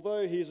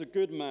 although he's a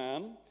good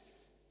man,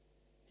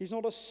 he's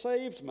not a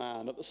saved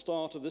man at the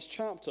start of this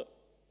chapter.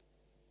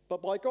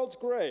 But by God's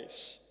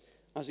grace,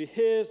 as he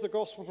hears the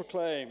gospel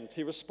proclaimed,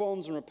 he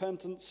responds in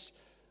repentance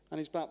and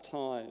he's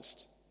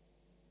baptized.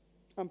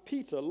 And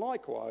Peter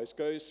likewise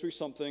goes through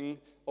something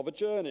of a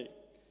journey.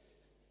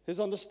 His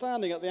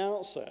understanding at the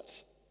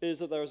outset is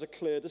that there is a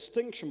clear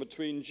distinction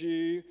between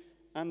Jew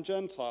and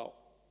Gentile.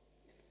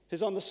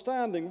 His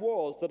understanding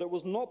was that it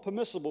was not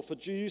permissible for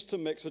Jews to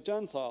mix with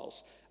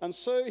Gentiles, and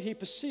so he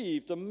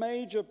perceived a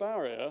major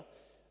barrier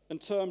in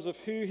terms of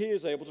who he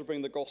is able to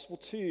bring the gospel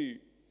to.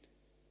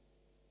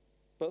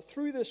 But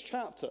through this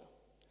chapter,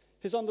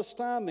 his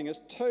understanding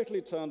is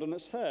totally turned on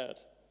its head.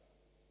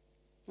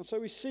 And so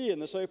we see in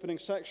this opening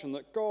section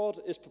that God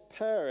is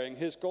preparing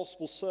his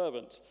gospel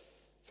servant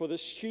for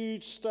this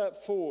huge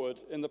step forward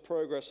in the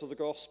progress of the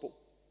gospel.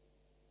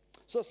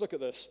 So let's look at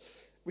this.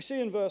 We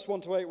see in verse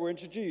 1 to 8, we're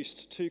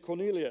introduced to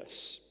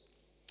Cornelius.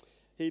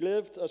 He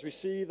lived, as we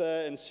see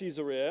there, in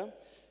Caesarea,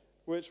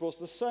 which was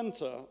the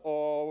center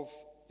of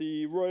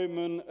the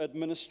Roman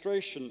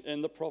administration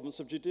in the province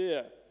of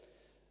Judea.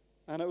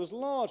 And it was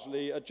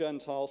largely a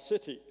Gentile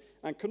city.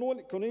 And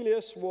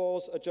Cornelius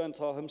was a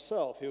Gentile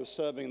himself. He was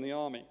serving in the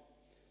army.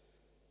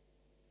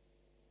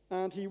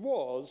 And he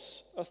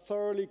was a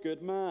thoroughly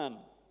good man.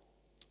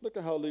 Look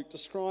at how Luke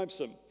describes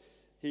him.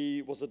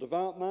 He was a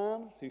devout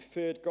man who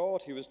feared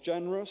God. He was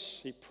generous.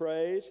 He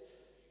prayed.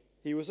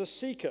 He was a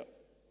seeker,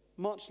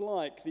 much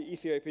like the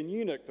Ethiopian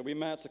eunuch that we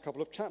met a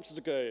couple of chapters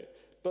ago,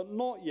 but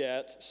not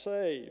yet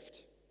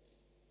saved.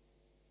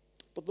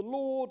 But the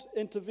Lord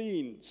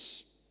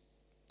intervenes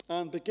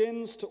and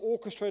begins to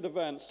orchestrate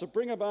events to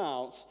bring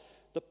about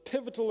the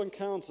pivotal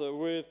encounter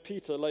with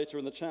Peter later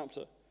in the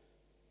chapter.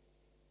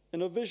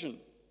 In a vision,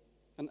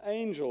 an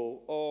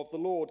angel of the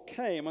Lord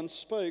came and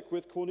spoke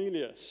with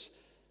Cornelius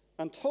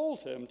and told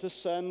him to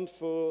send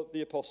for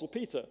the apostle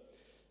Peter,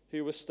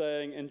 who was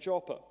staying in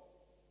Joppa.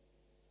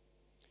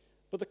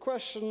 But the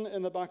question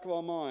in the back of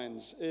our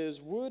minds is,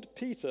 would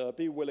Peter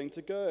be willing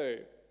to go?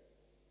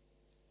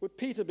 Would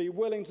Peter be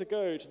willing to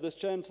go to this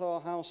Gentile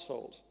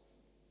household?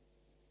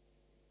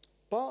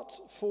 But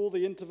for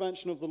the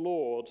intervention of the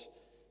Lord,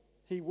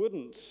 he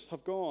wouldn't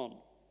have gone.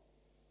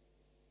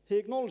 He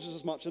acknowledges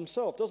as much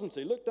himself, doesn't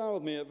he? Look down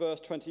with me at verse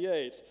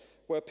 28,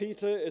 where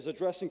Peter is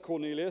addressing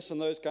Cornelius and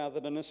those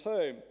gathered in his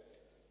home.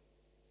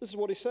 This is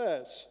what he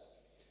says.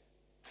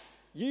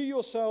 You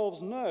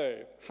yourselves know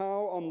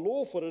how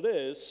unlawful it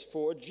is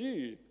for a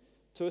Jew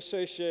to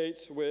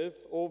associate with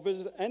or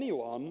visit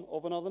anyone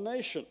of another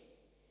nation.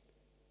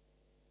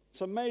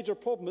 It's a major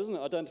problem, isn't it,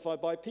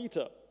 identified by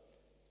Peter.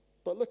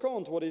 But look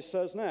on to what he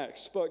says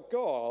next. But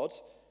God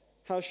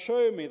has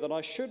shown me that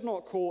I should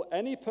not call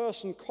any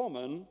person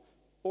common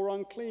or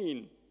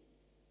unclean.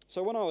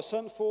 So when I was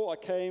sent for, I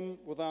came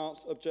without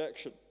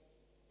objection.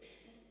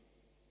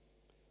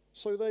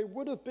 So there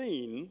would have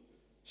been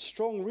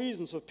strong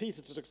reasons for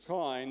Peter to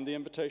decline the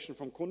invitation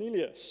from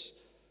Cornelius,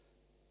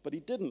 but he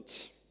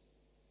didn't.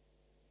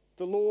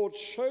 The Lord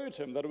showed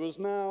him that it was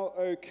now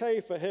okay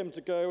for him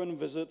to go and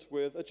visit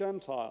with a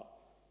Gentile.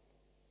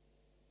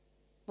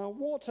 Now,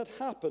 what had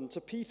happened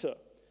to Peter?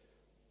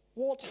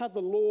 What had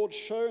the Lord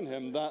shown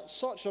him that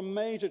such a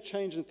major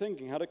change in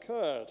thinking had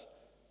occurred?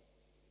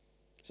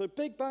 So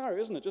big barrier,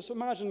 isn't it? Just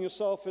imagine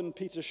yourself in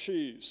Peter's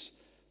shoes.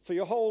 For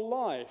your whole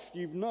life,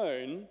 you've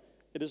known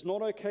it is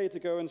not okay to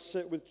go and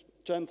sit with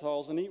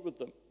Gentiles and eat with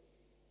them.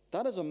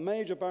 That is a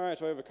major barrier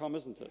to overcome,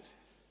 isn't it?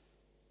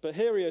 But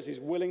here he is, he's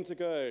willing to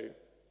go.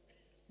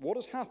 What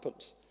has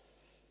happened?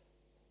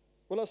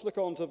 Well, let's look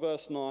on to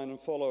verse 9 and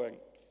following.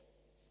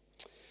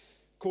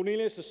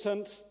 Cornelius has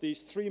sent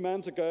these three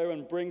men to go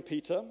and bring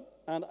Peter,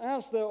 and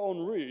as they're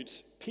en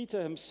route,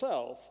 Peter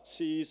himself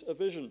sees a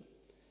vision.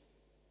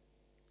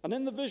 And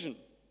in the vision,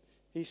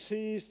 he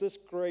sees this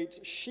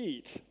great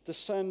sheet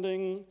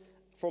descending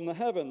from the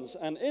heavens,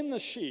 and in the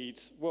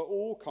sheet were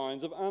all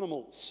kinds of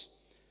animals.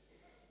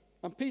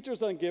 And Peter is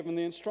then given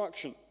the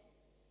instruction,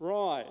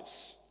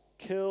 rise,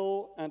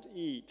 kill and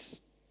eat.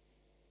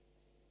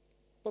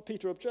 But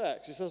Peter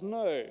objects. He says,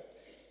 no,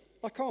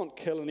 I can't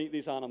kill and eat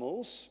these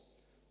animals.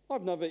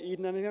 I've never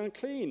eaten anything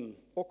unclean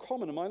or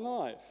common in my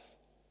life.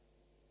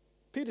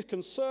 Peter's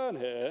concern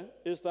here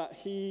is that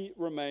he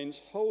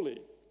remains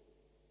holy.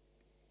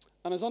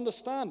 And his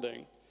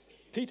understanding,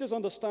 Peter's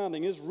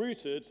understanding is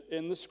rooted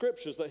in the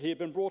scriptures that he had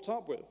been brought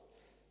up with.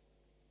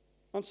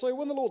 And so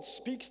when the Lord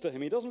speaks to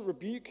him, he doesn't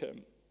rebuke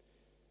him,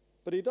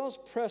 but he does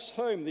press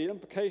home the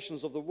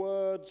implications of the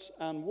words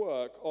and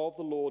work of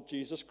the Lord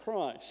Jesus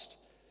Christ.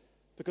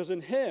 Because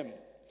in him,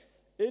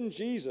 in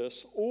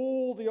Jesus,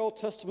 all the Old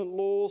Testament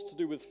laws to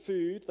do with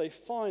food, they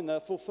find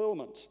their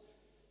fulfillment.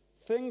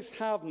 Things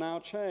have now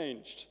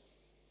changed.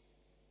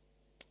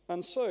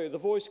 And so the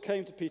voice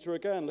came to Peter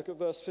again. Look at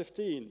verse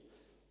 15.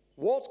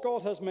 What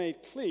God has made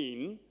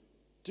clean,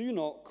 do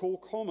not call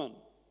common.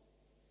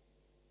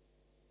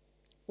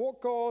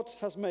 What God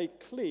has made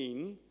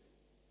clean,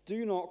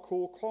 do not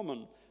call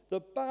common.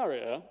 The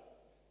barrier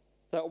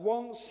that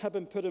once had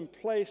been put in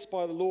place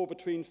by the law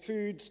between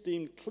foods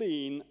deemed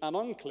clean and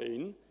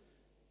unclean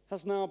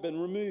has now been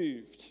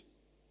removed.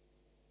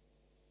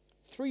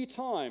 3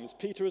 times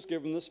Peter is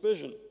given this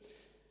vision,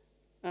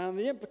 and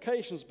the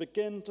implications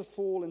begin to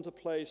fall into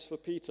place for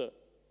Peter.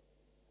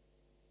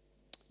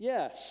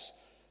 Yes,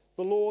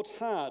 the Lord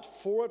had,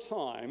 for a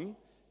time,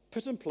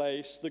 put in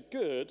place the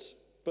good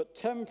but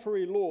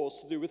temporary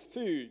laws to do with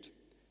food.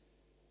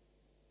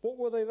 What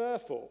were they there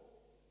for?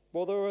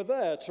 Well, they were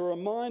there to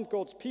remind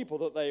God's people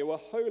that they were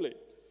holy.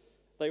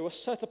 They were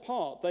set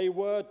apart. They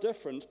were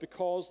different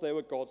because they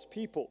were God's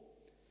people.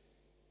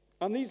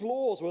 And these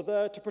laws were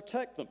there to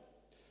protect them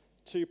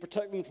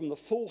from the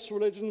false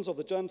religions of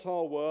the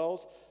Gentile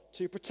world,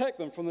 to protect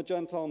them from the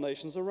Gentile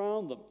nations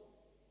around them.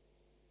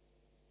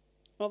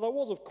 Now, there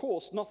was, of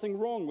course, nothing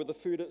wrong with the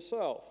food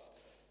itself.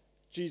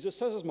 Jesus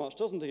says as much,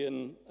 doesn't he,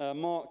 in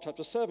Mark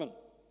chapter 7.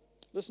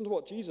 Listen to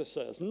what Jesus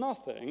says.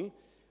 Nothing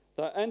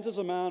that enters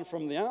a man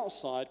from the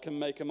outside can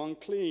make him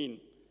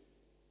unclean.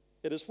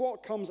 It is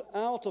what comes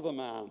out of a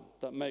man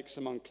that makes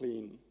him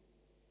unclean.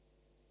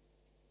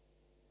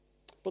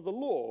 But the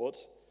Lord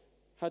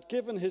had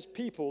given his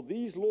people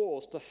these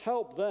laws to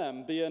help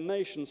them be a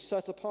nation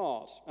set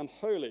apart and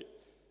holy,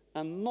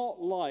 and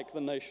not like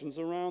the nations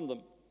around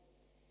them.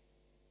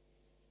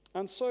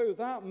 And so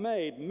that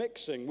made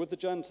mixing with the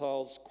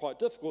Gentiles quite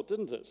difficult,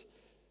 didn't it?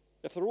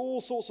 If there were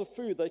all sorts of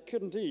food they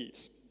couldn't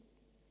eat,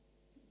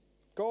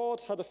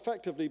 God had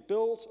effectively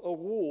built a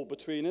wall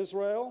between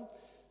Israel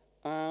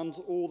and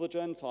all the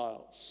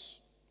Gentiles.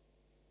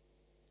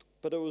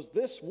 But it was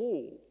this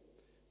wall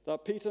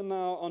that Peter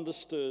now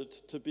understood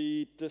to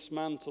be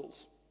dismantled.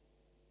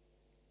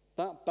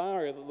 That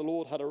barrier that the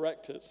Lord had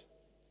erected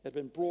had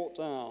been brought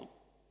down.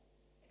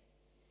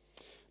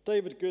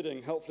 David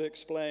Gooding helpfully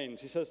explains,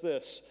 he says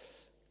this,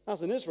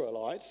 as an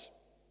Israelite,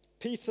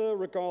 Peter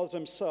regarded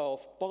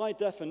himself by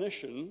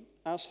definition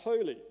as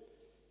holy,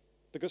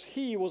 because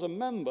he was a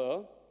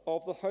member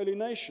of the holy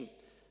nation,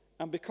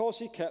 and because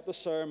he kept the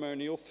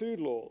ceremonial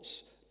food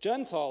laws.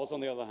 Gentiles, on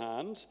the other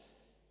hand,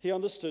 he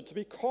understood to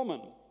be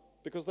common,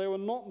 because they were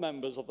not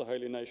members of the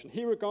holy nation.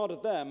 He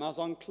regarded them as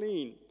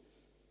unclean.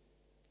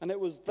 And it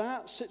was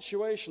that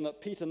situation that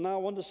Peter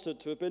now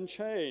understood to have been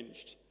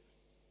changed.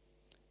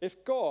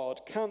 If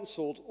God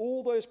cancelled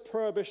all those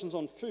prohibitions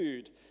on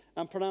food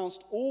and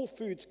pronounced all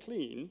foods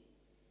clean,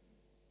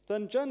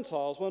 then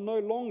Gentiles were no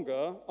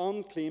longer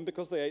unclean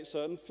because they ate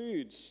certain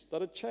foods.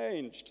 That had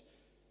changed.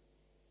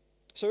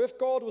 So if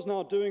God was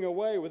now doing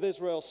away with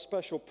Israel's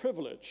special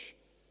privilege,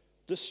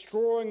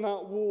 destroying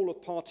that wall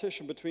of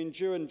partition between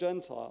Jew and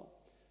Gentile,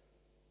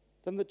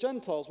 then the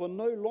Gentiles were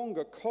no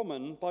longer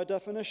common by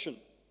definition,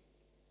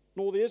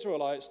 nor the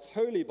Israelites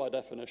holy by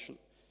definition.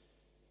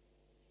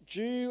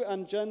 Jew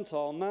and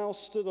Gentile now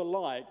stood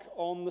alike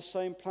on the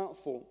same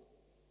platform.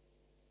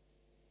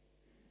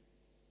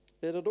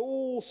 It had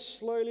all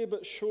slowly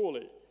but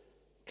surely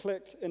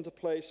clicked into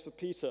place for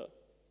Peter.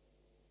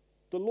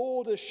 The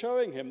Lord is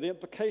showing him the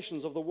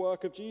implications of the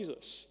work of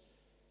Jesus,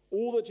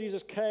 all that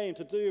Jesus came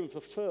to do and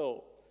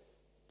fulfill.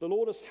 The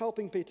Lord is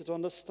helping Peter to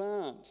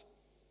understand.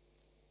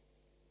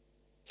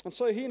 And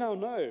so he now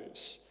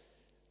knows.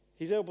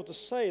 He's able to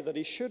say that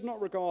he should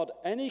not regard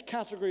any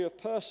category of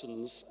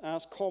persons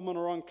as common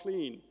or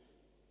unclean.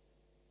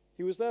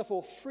 He was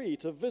therefore free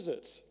to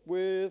visit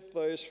with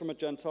those from a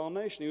Gentile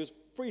nation. He was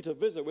free to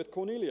visit with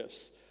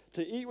Cornelius,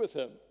 to eat with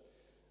him,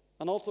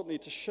 and ultimately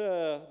to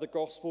share the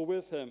gospel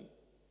with him.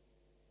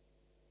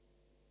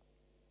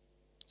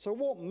 So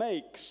what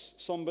makes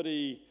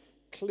somebody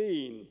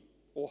clean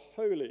or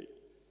holy?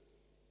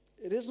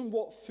 It isn't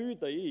what food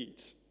they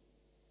eat,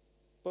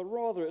 but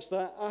rather it's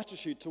their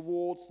attitude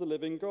towards the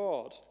living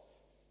God.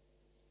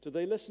 Do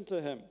they listen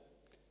to him?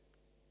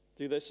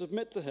 Do they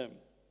submit to him?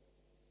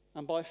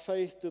 And by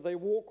faith, do they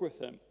walk with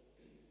him?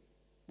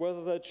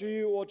 Whether they're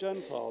Jew or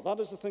Gentile, that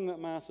is the thing that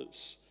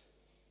matters.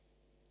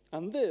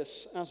 And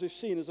this, as we've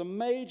seen, is a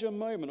major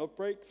moment of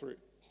breakthrough.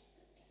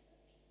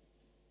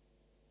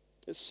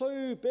 It's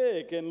so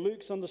big in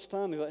Luke's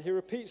understanding that he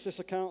repeats this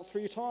account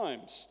 3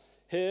 times.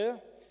 Here,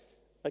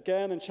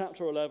 again in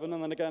chapter 11,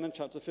 and then again in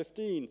chapter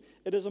 15.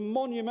 It is a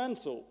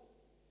monumental,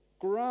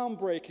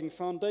 groundbreaking,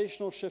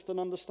 foundational shift in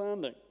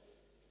understanding.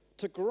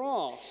 To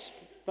grasp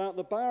that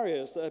the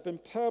barriers that had been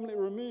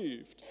permanently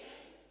removed,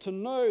 to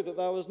know that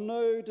there was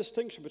no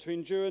distinction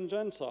between Jew and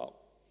Gentile,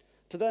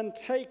 to then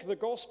take the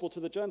gospel to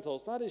the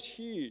Gentiles, that is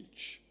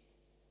huge.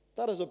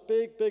 That is a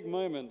big, big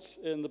moment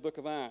in the book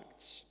of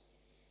Acts.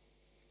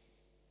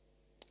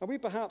 And we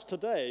perhaps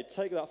today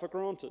take that for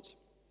granted.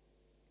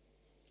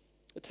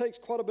 It takes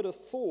quite a bit of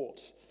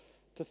thought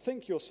to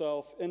think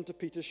yourself into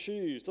Peter's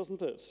shoes,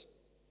 doesn't it?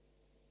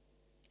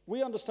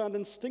 We understand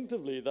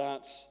instinctively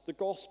that the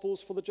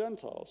gospel's for the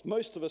Gentiles.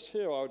 Most of us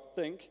here, I would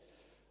think,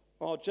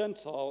 are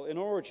Gentile in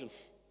origin.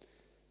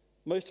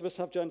 Most of us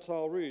have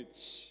Gentile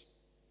roots.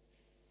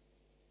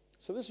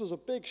 So this was a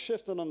big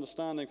shift in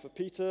understanding for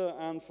Peter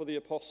and for the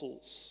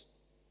apostles.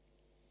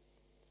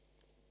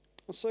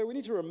 And so we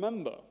need to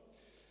remember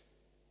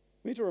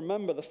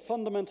the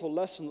fundamental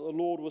lesson that the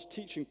Lord was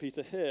teaching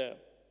Peter here.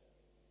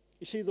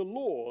 You see, the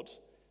Lord,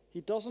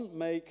 he doesn't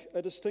make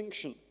a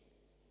distinction.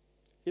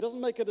 He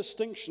doesn't make a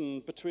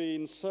distinction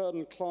between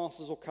certain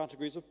classes or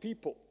categories of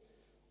people.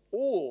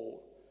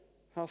 All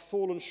have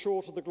fallen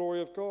short of the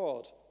glory of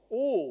God.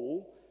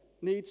 All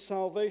need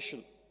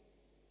salvation.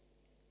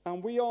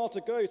 And we are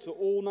to go to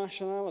all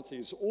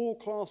nationalities, all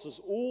classes,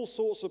 all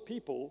sorts of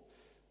people,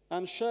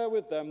 and share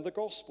with them the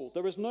gospel.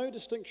 There is no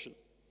distinction.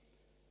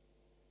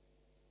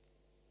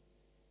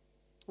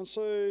 And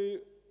so,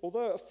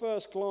 although at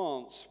first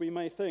glance we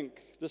may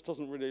think this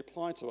doesn't really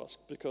apply to us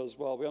because,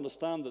 well, we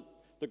understand that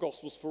the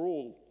gospel's for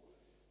all.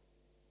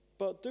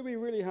 But do we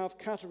really have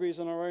categories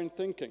in our own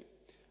thinking?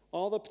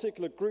 Are there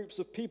particular groups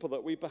of people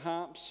that we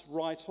perhaps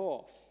write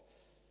off?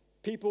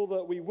 People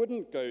that we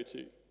wouldn't go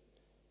to?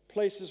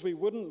 Places we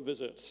wouldn't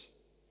visit?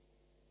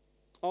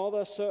 Are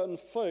there certain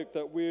folk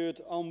that we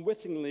would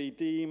unwittingly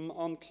deem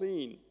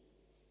unclean?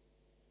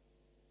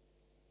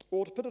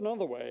 Or to put it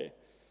another way,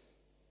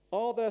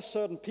 are there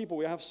certain people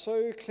we have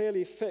so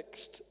clearly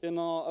fixed in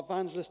our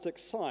evangelistic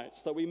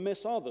sights that we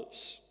miss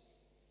others?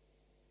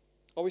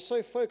 Are we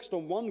so focused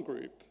on one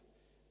group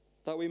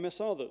that we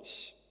miss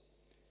others?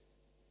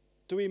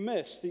 Do we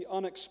miss the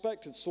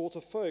unexpected sort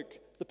of folk,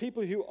 the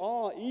people who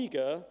are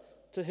eager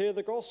to hear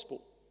the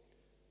gospel,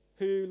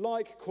 who,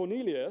 like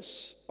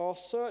Cornelius, are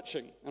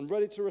searching and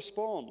ready to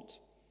respond?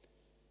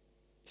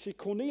 You see,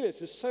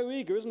 Cornelius is so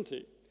eager, isn't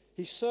he?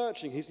 He's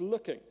searching, he's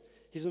looking,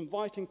 he's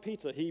inviting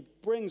Peter. He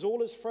brings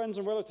all his friends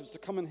and relatives to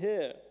come and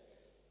hear.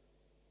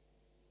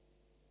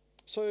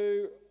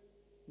 So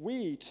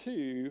we,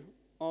 too,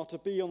 are to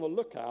be on the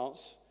lookout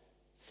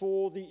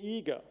for the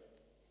eager,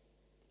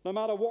 no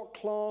matter what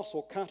class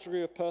or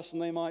category of person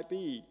they might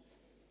be.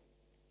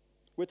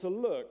 We're to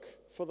look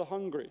for the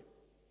hungry.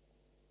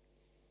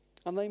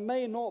 And they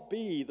may not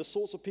be the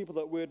sorts of people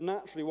that we'd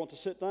naturally want to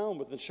sit down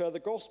with and share the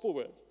gospel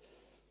with.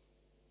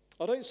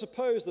 I don't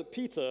suppose that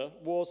Peter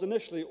was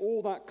initially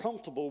all that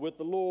comfortable with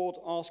the Lord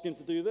asking him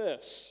to do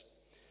this.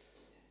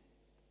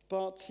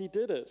 But he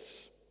did it.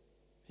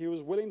 He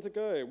was willing to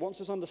go. Once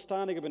his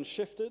understanding had been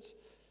shifted,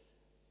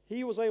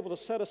 he was able to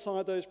set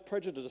aside those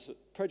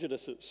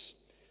prejudices,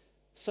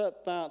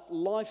 set that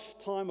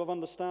lifetime of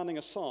understanding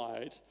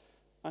aside,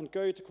 and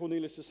go to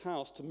Cornelius'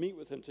 house to meet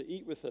with him, to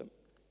eat with him,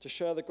 to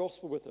share the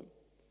gospel with him.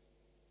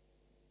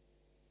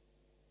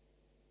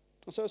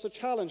 And so it's a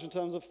challenge in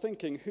terms of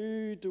thinking,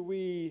 who do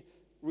we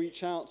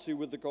reach out to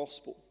with the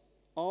gospel?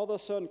 Are there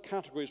certain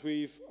categories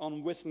we've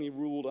unwittingly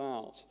ruled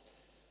out?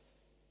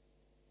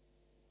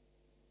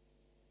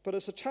 But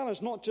it's a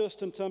challenge not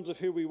just in terms of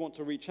who we want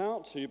to reach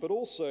out to, but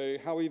also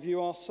how we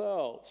view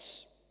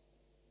ourselves.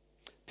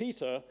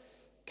 Peter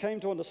came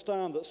to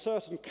understand that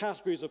certain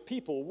categories of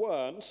people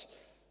weren't,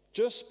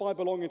 just by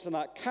belonging to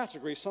that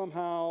category,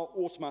 somehow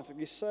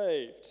automatically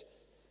saved.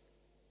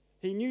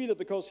 He knew that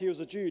because he was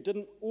a Jew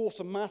didn't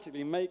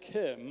automatically make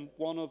him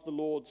one of the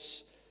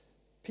Lord's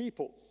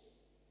people.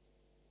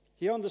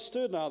 He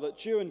understood now that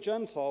Jew and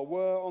Gentile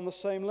were on the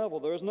same level.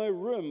 There is no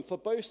room for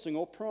boasting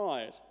or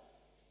pride.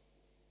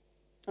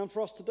 And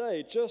for us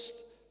today,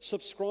 just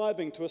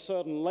subscribing to a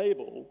certain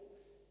label,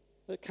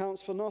 it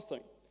counts for nothing.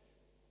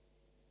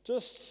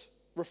 Just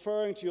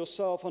referring to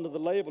yourself under the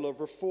label of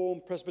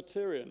Reformed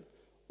Presbyterian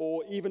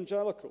or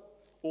Evangelical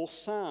or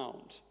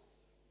Sound,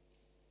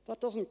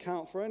 that doesn't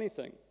count for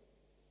anything.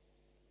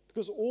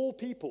 Because all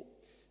people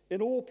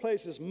in all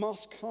places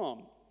must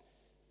come.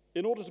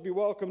 In order to be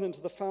welcomed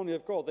into the family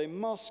of God, they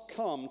must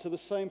come to the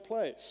same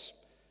place.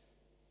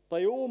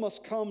 They all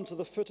must come to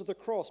the foot of the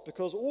cross,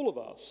 because all of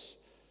us,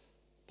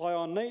 by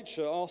our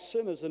nature, are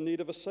sinners in need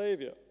of a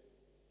Savior.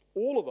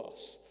 All of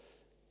us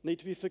need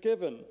to be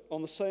forgiven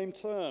on the same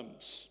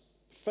terms.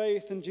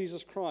 Faith in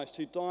Jesus Christ,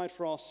 who died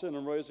for our sin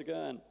and rose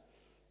again.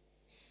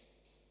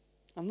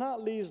 And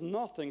that leaves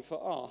nothing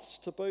for us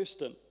to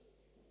boast in,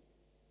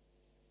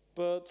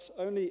 but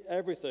only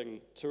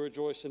everything to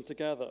rejoice in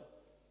together.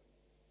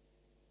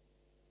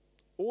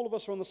 All of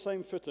us are on the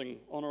same footing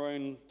on our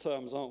own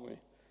terms, aren't we?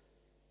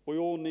 We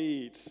all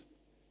need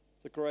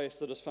the grace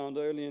that is found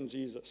only in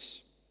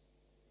Jesus.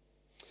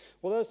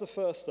 Well, there's the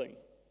first thing,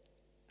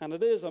 and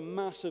it is a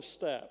massive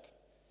step.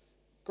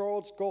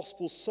 God's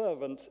gospel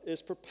servant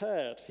is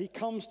prepared. He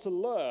comes to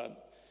learn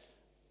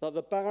that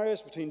the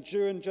barriers between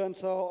Jew and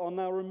Gentile are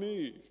now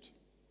removed.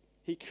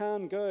 He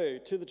can go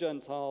to the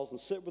Gentiles and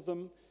sit with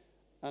them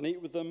and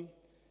eat with them.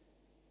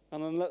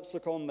 And then let's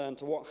look on then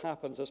to what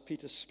happens as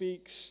Peter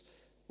speaks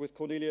with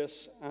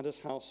Cornelius and his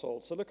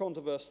household. So look on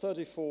to verse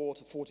 34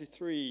 to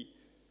 43.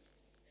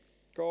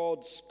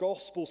 God's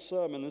gospel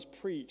sermon is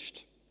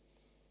preached.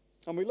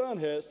 And we learn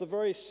here it's the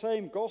very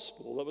same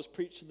gospel that was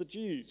preached to the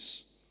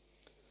Jews.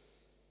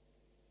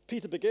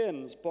 Peter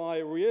begins by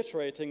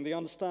reiterating the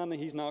understanding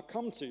he's now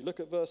come to. Look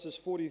at verses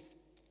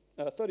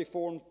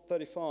 34 and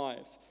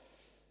 35.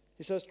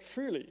 He says,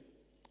 "Truly,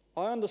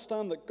 I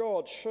understand that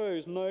God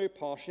shows no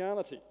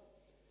partiality.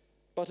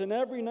 But in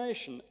every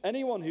nation,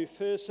 anyone who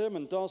fears him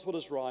and does what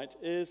is right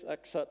is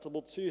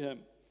acceptable to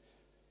him."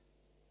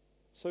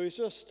 So he's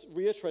just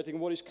reiterating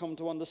what he's come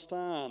to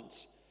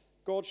understand.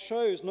 God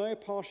shows no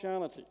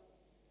partiality.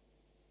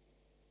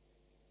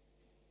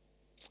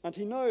 And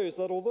he knows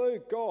that although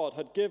God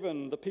had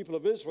given the people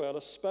of Israel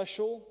a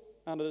special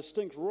and a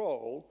distinct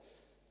role,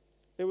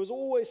 it was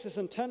always his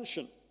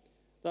intention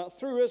that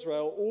through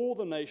Israel all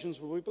the nations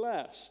will be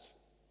blessed.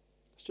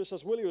 It's just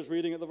as Willie was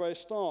reading at the very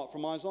start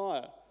from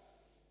Isaiah.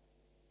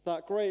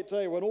 That great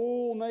day when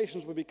all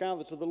nations would be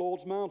gathered to the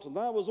Lord's mountain.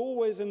 That was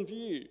always in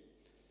view.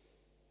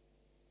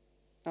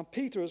 And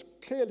Peter has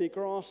clearly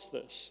grasped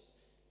this.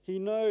 He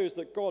knows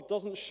that God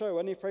doesn't show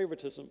any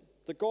favoritism.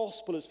 The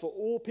gospel is for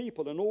all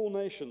people and all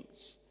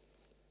nations.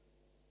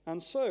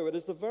 And so it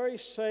is the very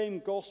same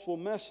gospel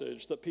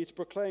message that Peter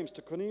proclaims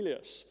to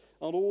Cornelius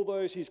and all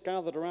those he's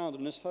gathered around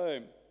in his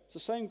home. It's the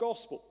same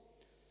gospel.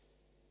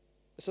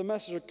 It's a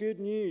message of good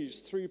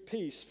news through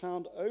peace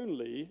found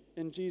only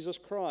in Jesus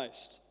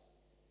Christ.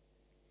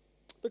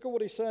 Look at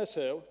what he says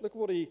here. Look at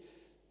what he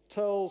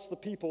tells the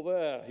people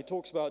there. He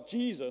talks about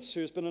Jesus,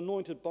 who has been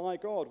anointed by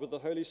God with the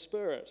Holy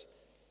Spirit.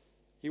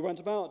 He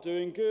went about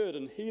doing good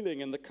and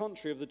healing in the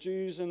country of the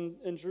Jews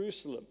in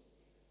Jerusalem.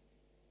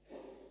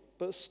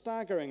 But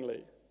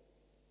staggeringly,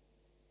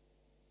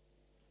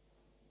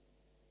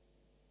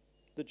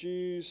 the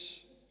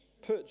Jews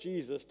put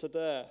Jesus to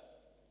death.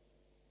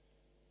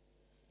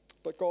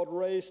 But God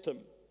raised him.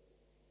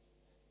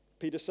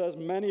 Peter says,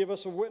 many of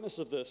us are witnesses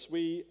of this.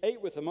 We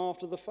ate with him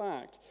after the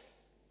fact.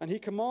 And he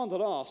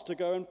commanded us to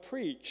go and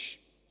preach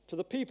to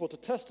the people, to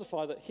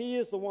testify that he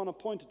is the one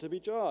appointed to be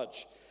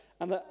judge,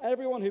 and that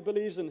everyone who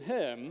believes in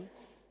him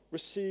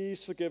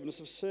receives forgiveness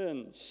of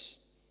sins.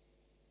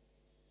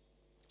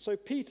 So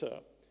Peter,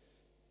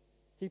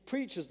 he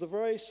preaches the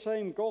very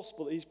same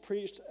gospel that he's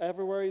preached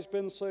everywhere he's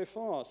been so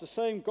far. It's the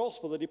same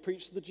gospel that he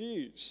preached to the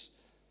Jews.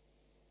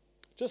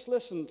 Just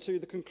listen to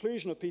the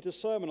conclusion of Peter's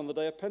sermon on the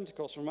day of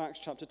Pentecost from Acts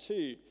chapter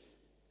 2.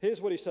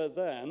 Here's what he said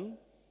then.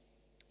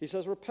 He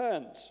says,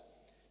 repent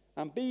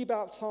and be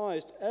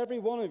baptized, every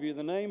one of you, in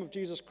the name of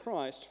Jesus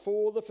Christ,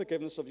 for the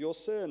forgiveness of your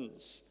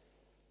sins.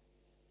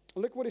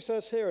 And look what he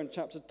says here in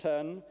chapter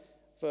 10,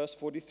 verse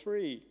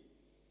 43.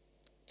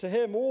 To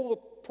him all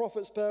the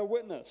prophets bear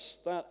witness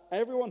that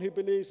everyone who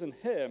believes in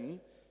him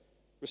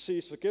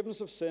receives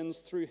forgiveness of sins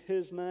through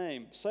his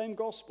name. Same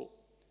gospel.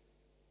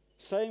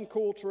 Same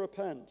call to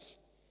repent.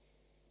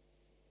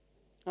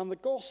 And the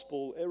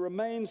gospel, it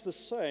remains the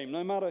same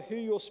no matter who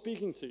you're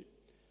speaking to,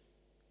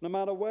 no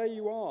matter where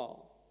you are.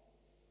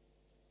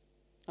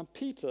 And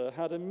Peter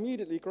had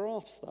immediately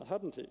grasped that,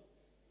 hadn't he?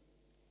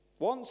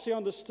 Once he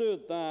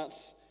understood that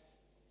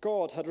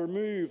God had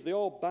removed the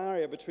old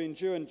barrier between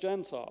Jew and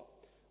Gentile,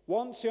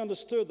 once he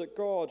understood that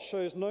God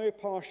shows no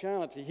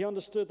partiality, he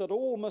understood that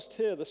all must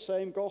hear the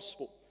same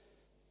gospel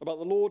about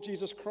the Lord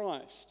Jesus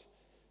Christ,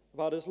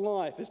 about his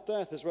life, his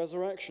death, his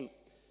resurrection,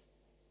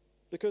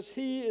 because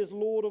he is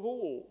Lord of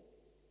all.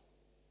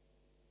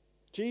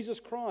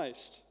 Jesus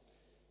Christ,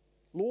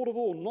 Lord of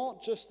all,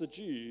 not just the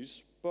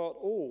Jews, but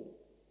all.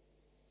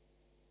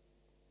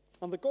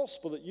 And the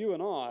gospel that you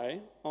and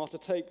I are to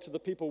take to the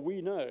people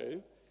we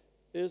know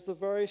is the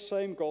very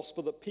same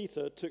gospel that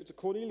Peter took to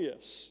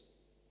Cornelius.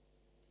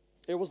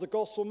 It was the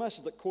gospel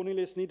message that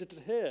Cornelius needed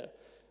to hear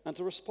and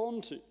to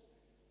respond to.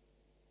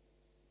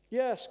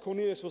 Yes,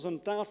 Cornelius was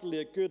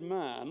undoubtedly a good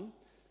man.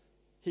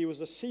 He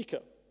was a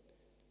seeker.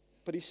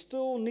 But he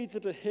still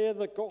needed to hear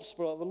the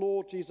gospel of the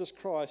Lord Jesus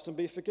Christ and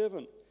be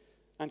forgiven.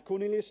 And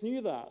Cornelius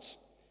knew that.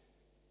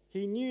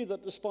 He knew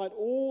that despite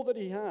all that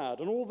he had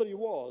and all that he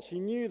was, he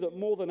knew that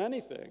more than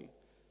anything,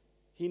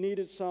 he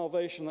needed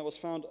salvation that was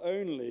found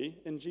only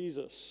in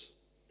Jesus.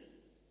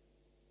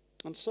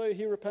 And so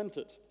he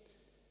repented.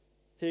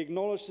 He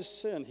acknowledged his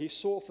sin. He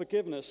sought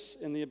forgiveness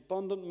in the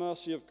abundant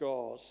mercy of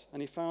God,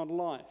 and he found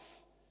life.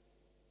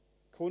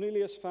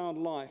 Cornelius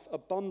found life,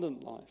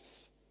 abundant life.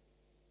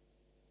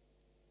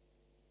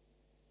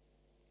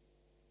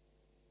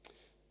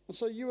 And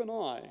so you and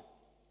I,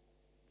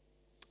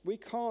 we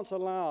can't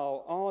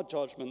allow our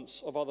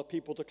judgments of other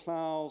people to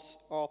cloud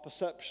our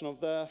perception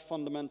of their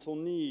fundamental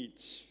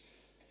needs.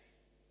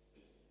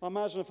 I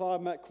imagine if I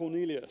had met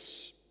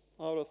Cornelius,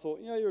 I would have thought,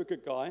 yeah, you're a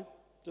good guy.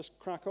 Just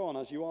crack on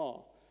as you are.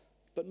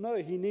 But no,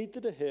 he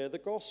needed to hear the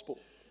gospel.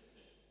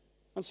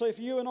 And so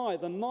for you and I,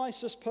 the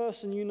nicest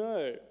person you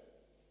know,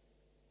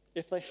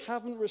 if they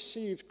haven't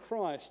received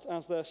Christ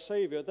as their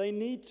Savior, they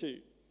need to.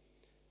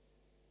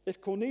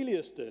 If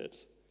Cornelius did,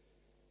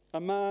 a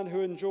man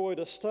who enjoyed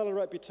a stellar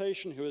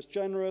reputation, who was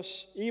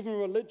generous, even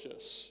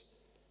religious,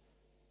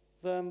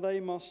 then they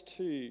must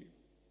too.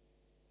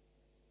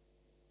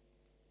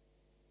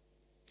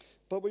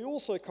 But we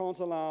also can't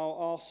allow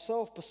our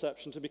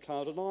self-perception to be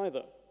clouded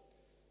either.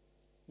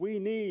 We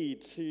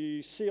need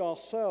to see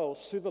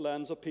ourselves through the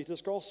lens of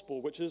Peter's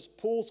gospel, which is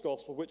Paul's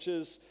gospel, which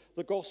is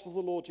the gospel of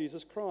the Lord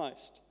Jesus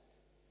Christ.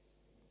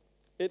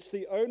 It's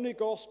the only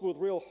gospel with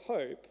real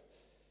hope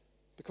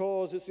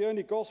because it's the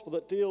only gospel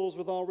that deals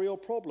with our real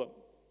problem.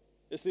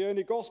 It's the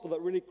only gospel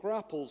that really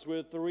grapples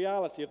with the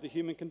reality of the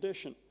human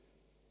condition.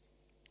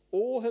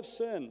 All have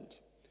sinned.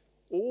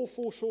 All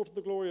fall short of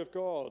the glory of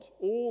God.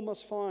 All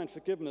must find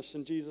forgiveness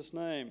in Jesus'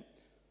 name.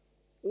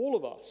 All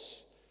of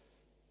us,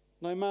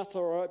 no matter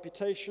our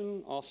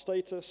reputation, our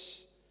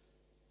status,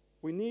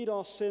 We need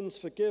our sins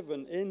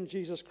forgiven in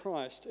Jesus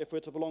Christ if we're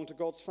to belong to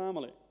God's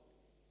family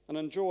and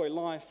enjoy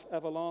life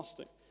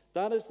everlasting.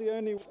 That is the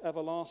only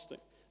everlasting.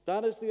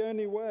 That is the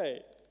only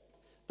way.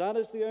 That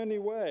is the only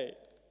way.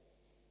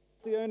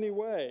 The only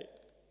way.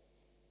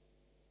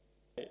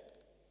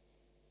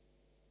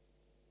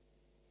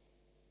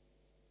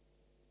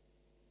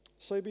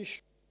 So be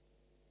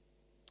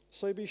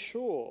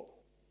sure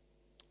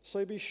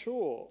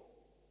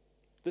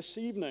this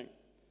evening,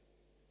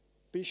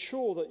 be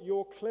sure that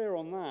you're clear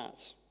on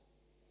that.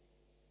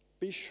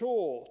 Be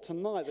sure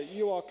tonight that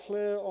you are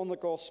clear on the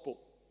gospel.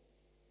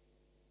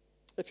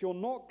 If you're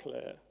not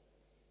clear,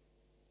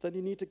 then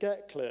you need to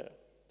get clear.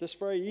 This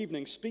very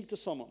evening, speak to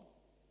someone.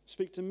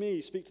 Speak to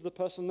me. Speak to the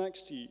person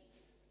next to you.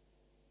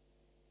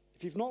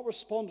 If you've not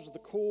responded to the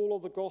call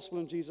of the gospel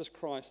in Jesus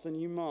Christ, then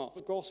you must.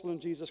 The gospel in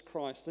Jesus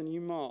Christ, then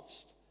you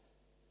must.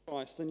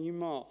 Christ, then you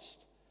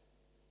must.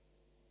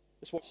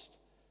 It's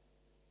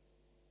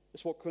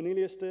what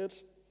Cornelius did.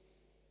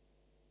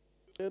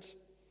 And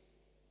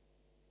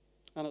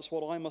it's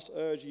what I must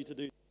urge you to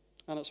do.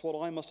 And it's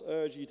what I must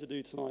urge you to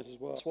do tonight as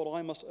well. It's what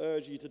I must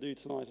urge you to do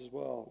tonight as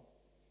well.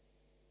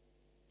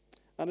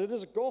 And it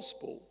is a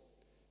gospel.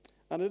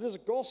 And it is a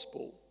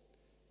gospel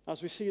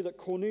as we see that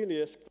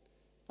Cornelius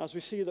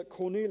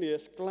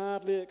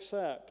gladly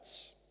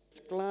accepts.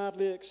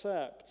 Gladly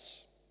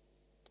accepts.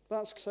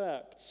 That's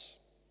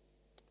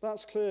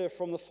clear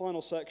from the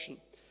final section.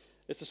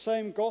 It's the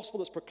same gospel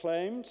that's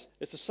proclaimed.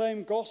 It's the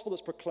same gospel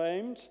that's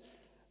proclaimed.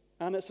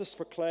 And it's the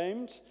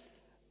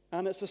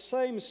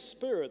same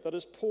Spirit that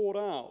is poured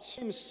out.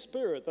 Same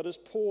Spirit that is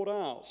poured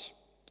out.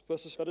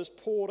 Verses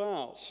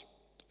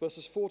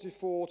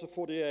 44 to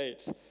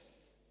 48.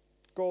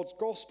 God's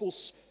gospel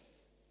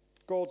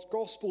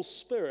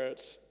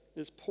Spirit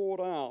is poured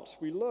out.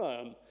 We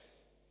learn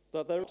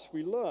that there is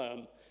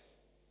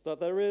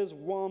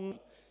one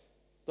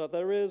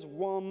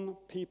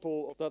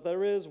people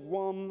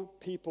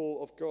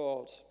of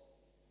God.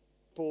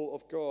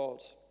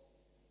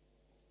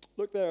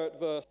 Look there at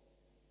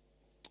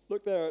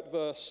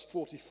verse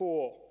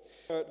 44.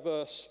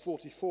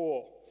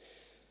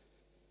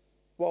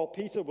 While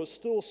Peter was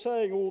still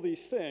saying all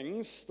these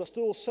things, the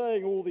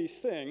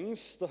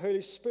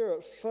Holy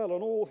Spirit fell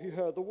on all who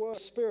heard the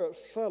word.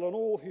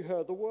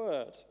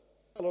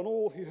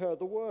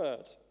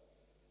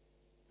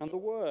 And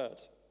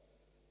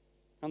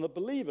the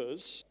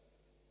believers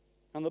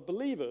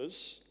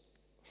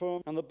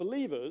from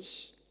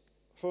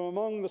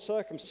among the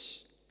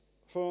circumcised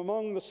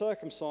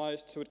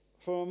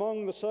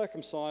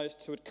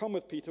who had come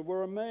with Peter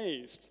were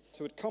amazed.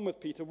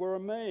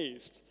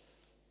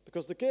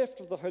 Because the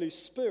gift of the Holy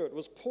Spirit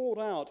was poured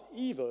out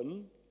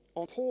even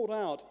on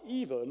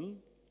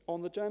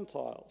the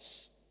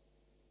Gentiles.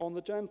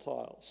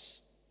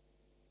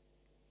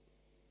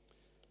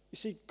 You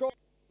see,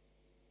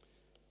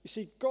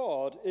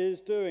 God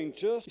is doing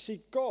just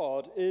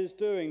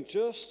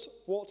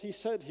what he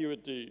said he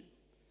would do.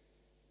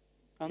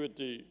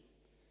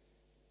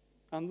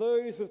 And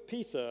those with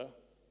Peter,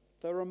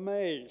 they're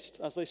amazed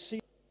as they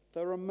see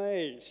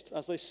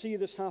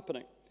this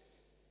happening.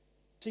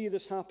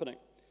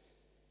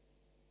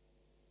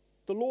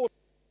 The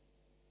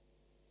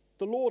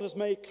Lord has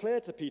made clear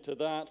to Peter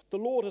that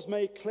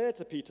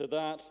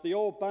the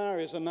old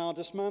barriers are now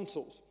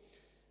dismantled.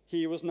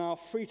 He was now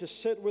free to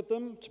sit with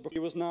them to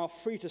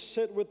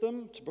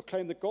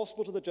proclaim the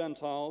gospel to the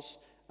Gentiles,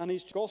 and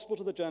he's just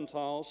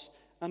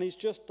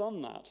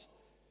done that.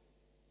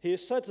 He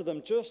has said to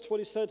them just what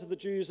he said to the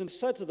Jews in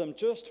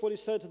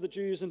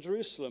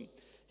Jerusalem.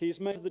 He's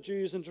made the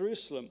Jews in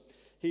Jerusalem.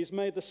 He's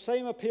made the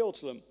same appeal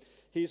to them.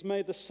 He's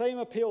made the same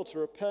appeal to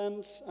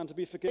repent and to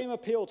be forgiven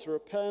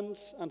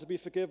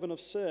of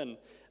sin.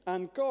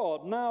 And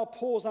God now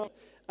pours out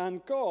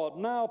on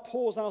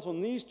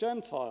these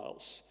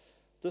Gentiles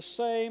the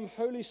same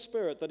Holy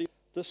Spirit that he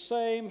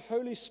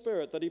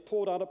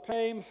poured out at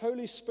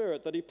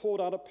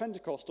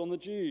Pentecost on the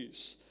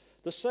Jews.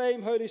 The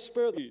same Holy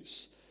Spirit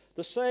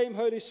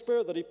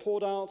that he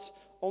poured out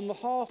on the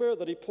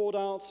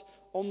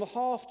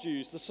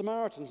half-Jews, the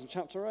Samaritans in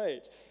chapter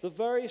 8. The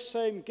very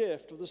same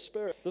gift of the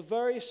Spirit.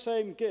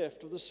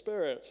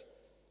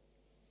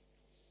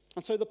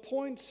 And so the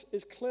point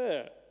is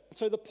clear.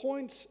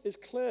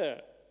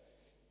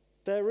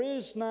 There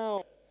is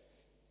now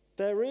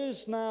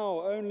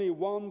only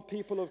one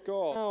people of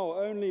God.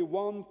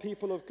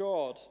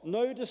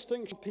 No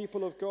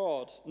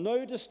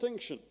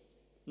distinction.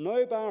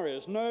 No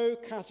barriers, no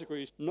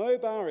categories,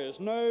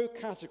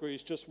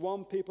 just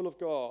one people of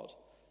God.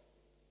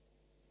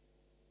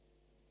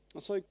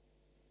 And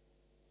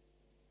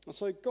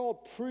so God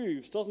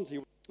proves, doesn't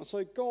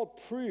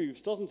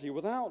he,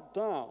 without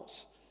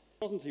doubt,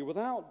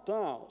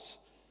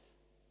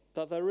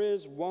 that there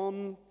is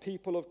one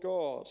people of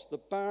God. The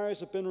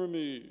barriers have been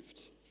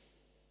removed.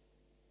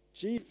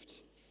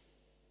 Jesus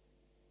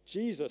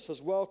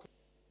has welcomed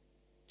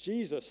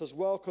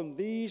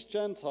these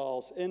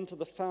Gentiles into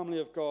the family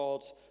of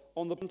God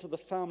on the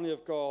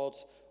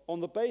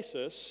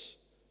basis,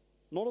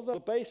 not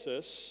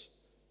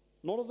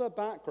not of their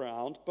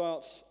background,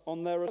 but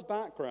on their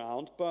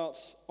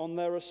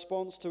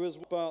response to his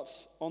word,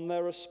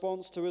 their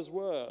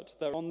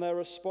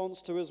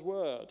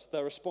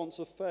response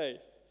of faith,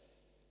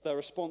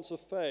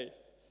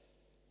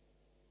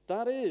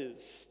 That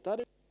is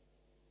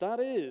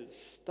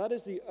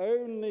the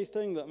only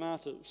thing that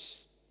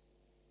matters.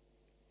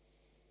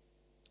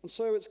 And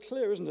so it's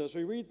clear, isn't it, as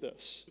we read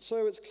this?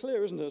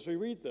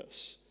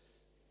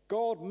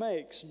 God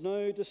makes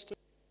no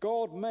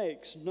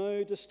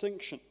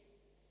distinction.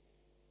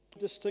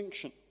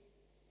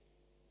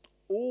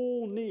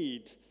 All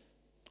need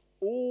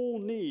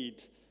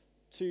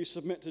to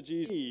submit to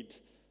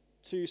Jesus.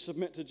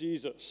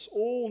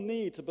 All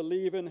need to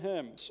believe in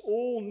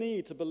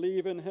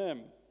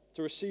him.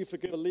 To receive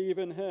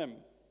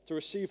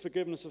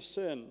forgiveness of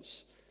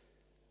sins.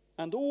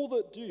 And all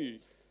that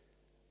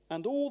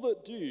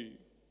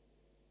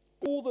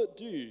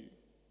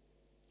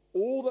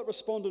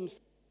respond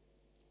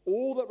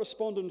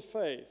in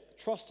faith,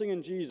 trusting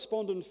in Jesus,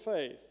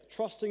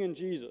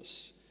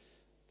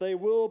 they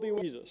will be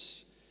welcomed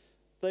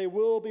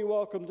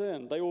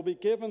in. They will be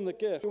given the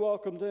gift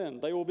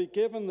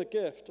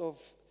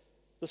of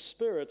the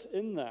Spirit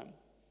in them.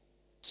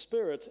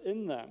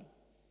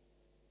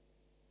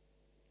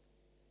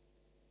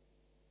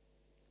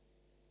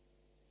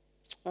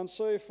 And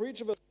so for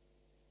each of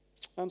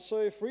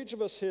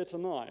us here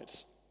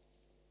tonight,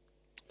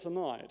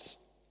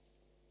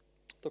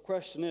 the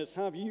question is,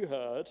 have you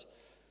heard?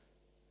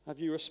 Have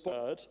you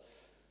responded?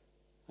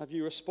 Have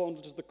you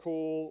responded to the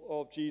call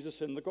of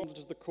Jesus in the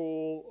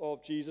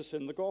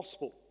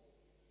gospel?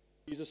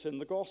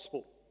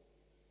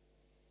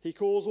 He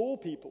calls all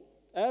people,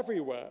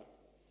 everywhere.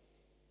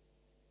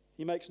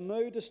 He makes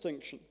no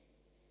distinction.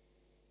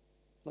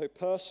 No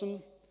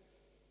person,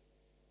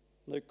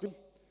 no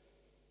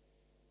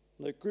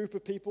group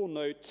of people,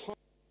 no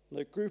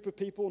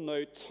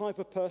type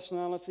of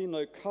personality,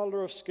 no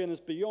color of skin is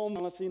beyond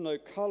the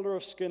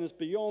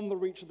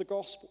reach of the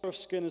gospel.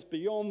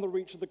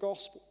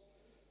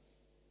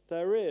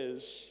 There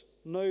is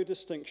no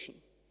distinction.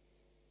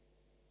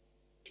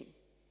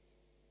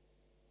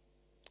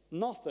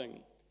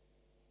 Nothing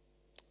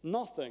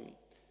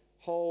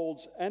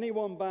holds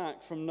anyone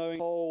back from knowing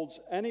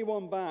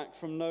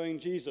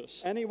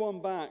Jesus and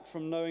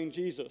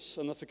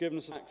the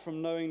forgiveness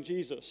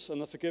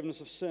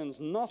of sins.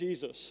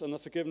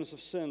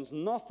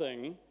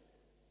 Nothing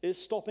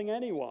is stopping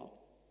anyone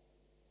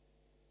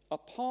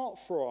apart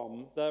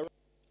from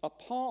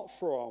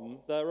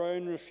their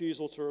own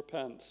refusal to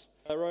repent.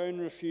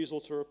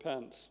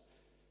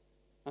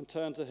 And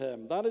turn to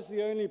him. That is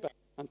the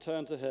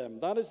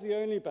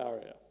only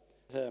barrier.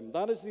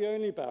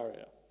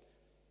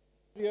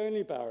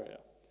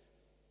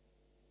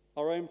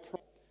 Our own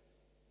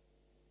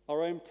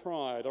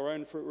pride, our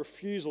own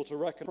refusal to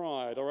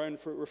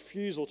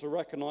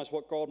recognize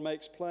what God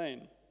makes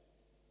plain,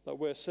 that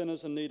we're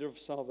sinners in need of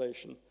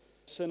salvation.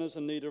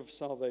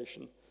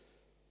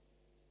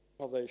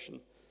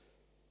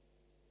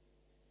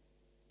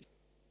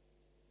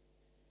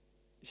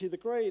 You see, the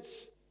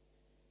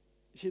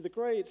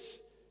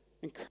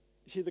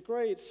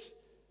great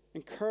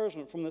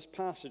encouragement from this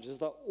passage is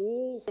that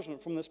all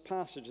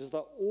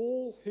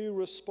who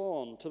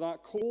respond to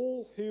that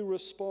call,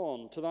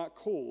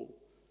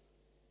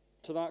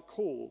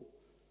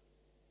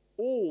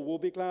 all will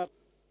be gladly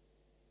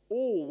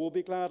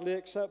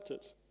accepted.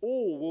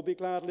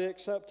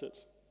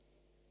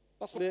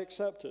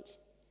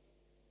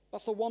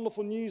 That's the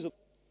wonderful news at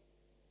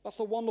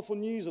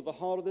the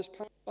heart of this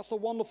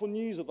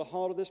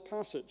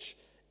passage.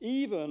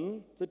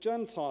 Even the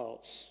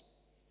Gentiles,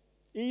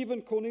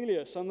 even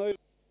Cornelius and those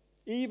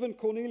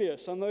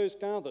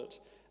gathered,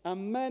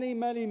 and many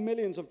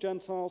millions of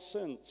Gentiles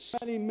since.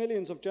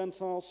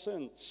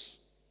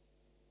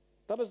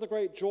 That is the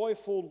great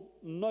joyful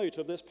note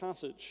of this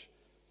passage.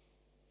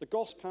 The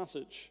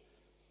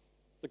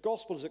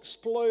gospel is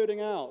exploding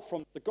out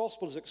from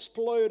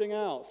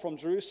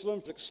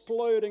Jerusalem, from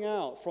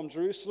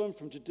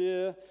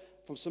Judea,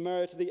 from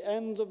Samaria to the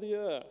ends of the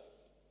earth.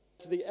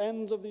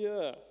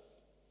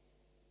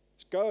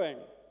 It's going.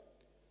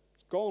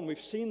 It's gone.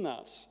 We've seen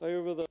that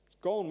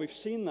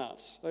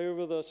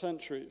over the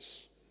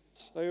centuries.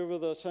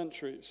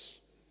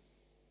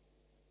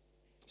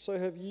 So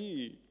have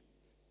you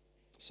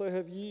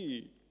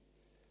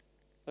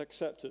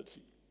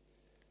accepted.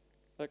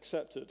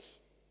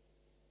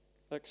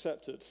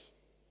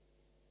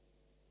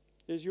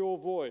 Is your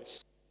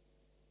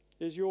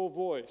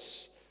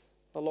voice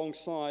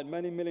alongside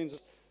many millions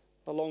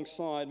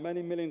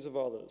of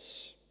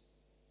others?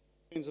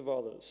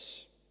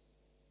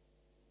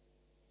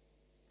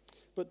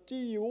 But do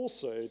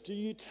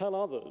you tell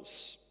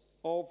others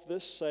of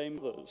this same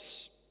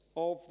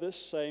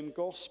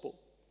gospel?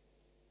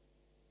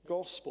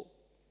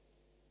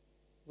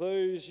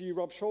 Those you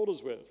rub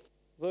shoulders with,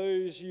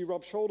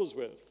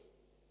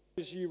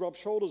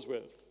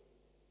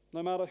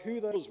 no matter who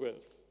they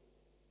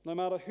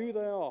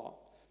are,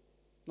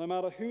 no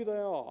matter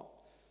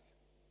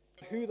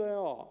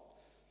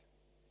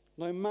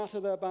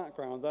their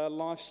background, their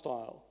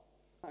lifestyle,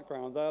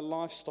 background, their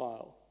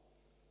lifestyle.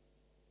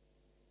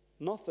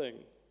 Nothing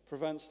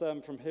prevents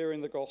them from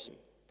hearing the gospel,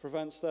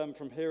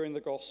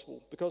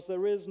 because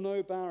there is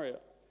no barrier.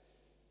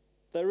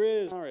 There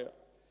is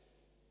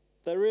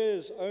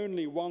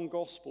only one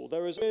gospel.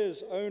 There is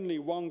only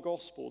one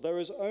gospel. There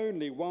is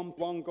only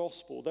one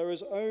gospel. There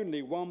is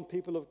only one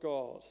people of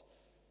God.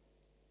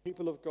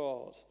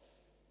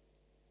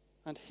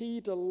 And he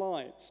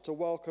delights to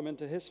welcome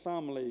into his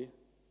family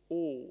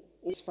all.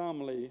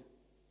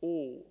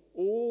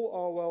 All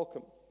are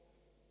welcome.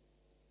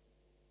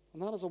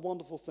 And that is a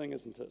wonderful thing,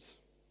 isn't it?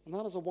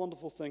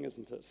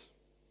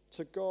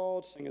 To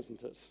God,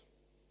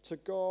 To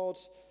God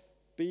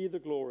be the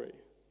glory.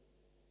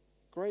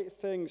 Great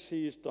things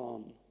he's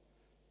done.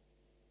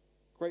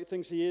 Great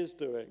things he is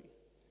doing.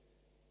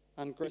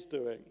 And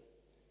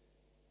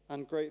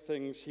great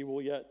things he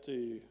will yet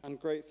do.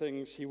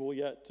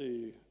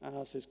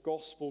 As his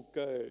gospel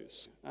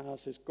goes.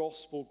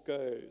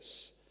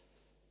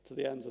 To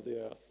the ends of the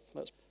earth.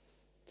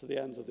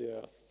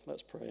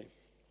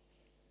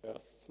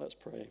 Let's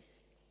pray.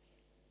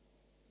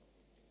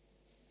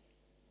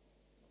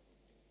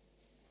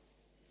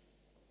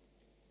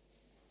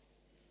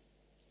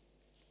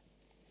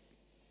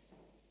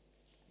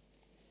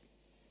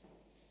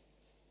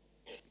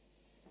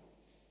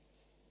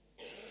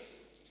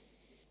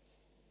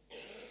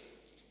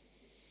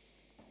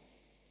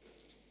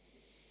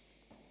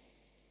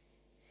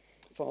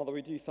 Father,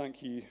 we do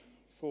thank you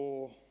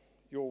for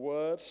your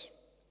word.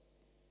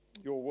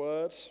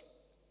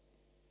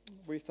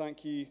 We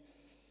thank you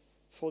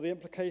for the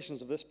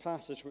implications of this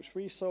passage, which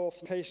we so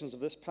often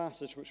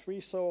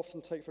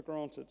take for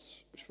granted.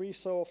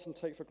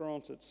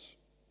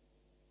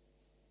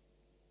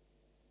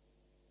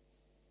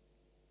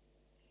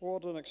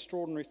 What an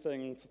extraordinary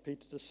thing for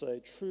Peter to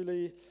say.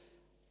 Truly,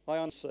 I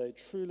understand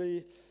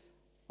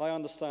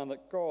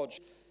that God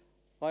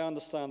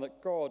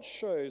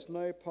shows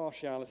no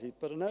partiality,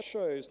 but in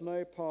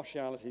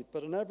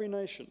every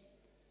nation,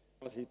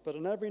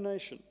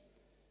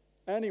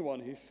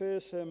 anyone who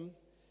fears him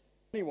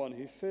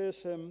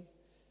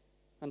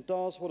and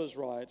does what is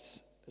right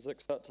is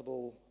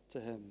acceptable to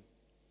him.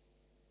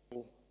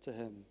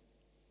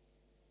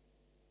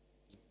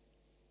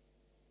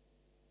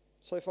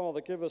 So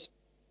Father, give us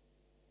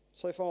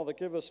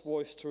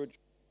voice to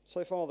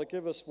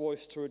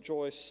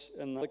rejoice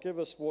in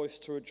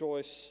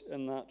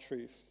that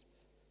truth.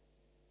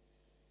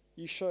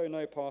 You show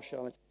no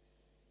partiality,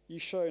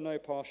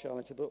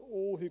 but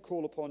all who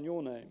call upon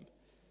your name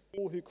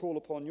will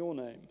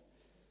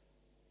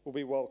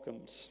be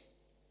welcomed.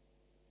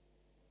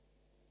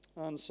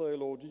 And so,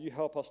 Lord, would you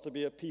help us to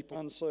be a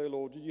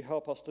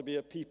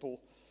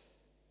people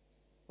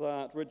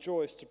that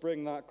rejoice to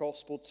bring that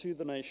gospel to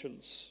the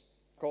nations.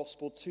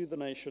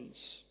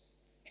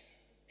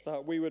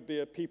 That we would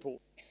be a people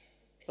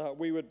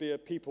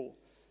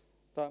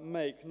that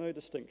make no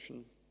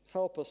distinction.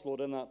 Help us,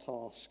 Lord, in that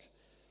task.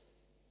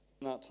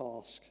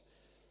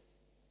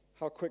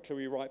 How quickly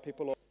we write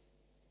people off.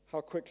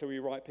 How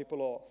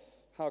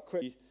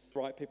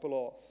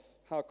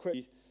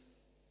quickly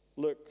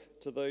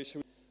look to those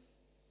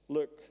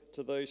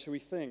who we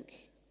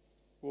think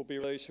will be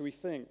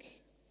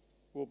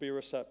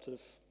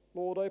receptive.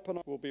 Lord, open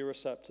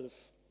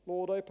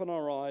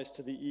our eyes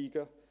to the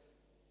eager.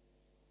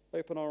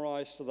 Open our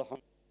eyes to the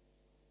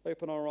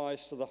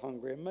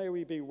hungry, and may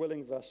we be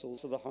willing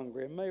vessels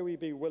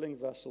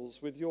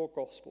with your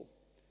gospel.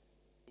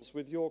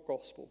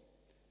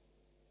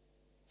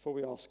 For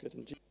we ask it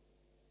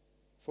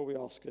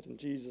in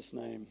Jesus'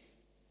 name.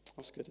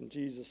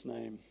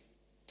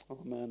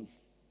 Amen.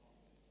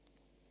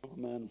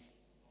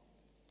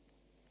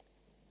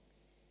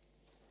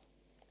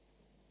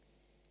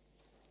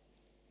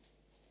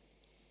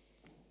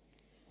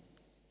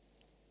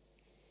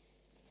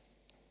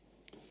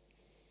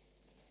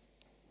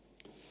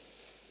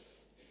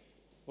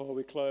 Well,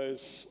 we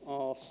close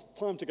our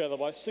time together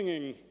by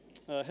singing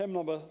hymn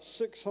number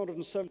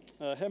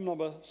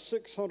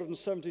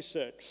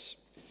 676.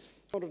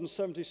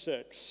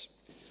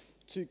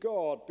 To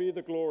God be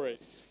the glory.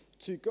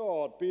 To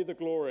God be the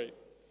glory.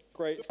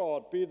 Great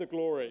God be the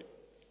glory.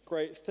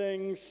 Great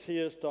things he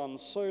has done.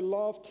 So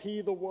loved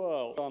he the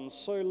world.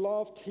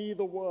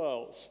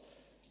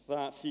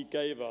 That he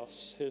gave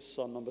us his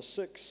Son. Number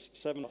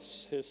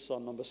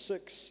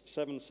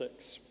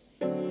 676.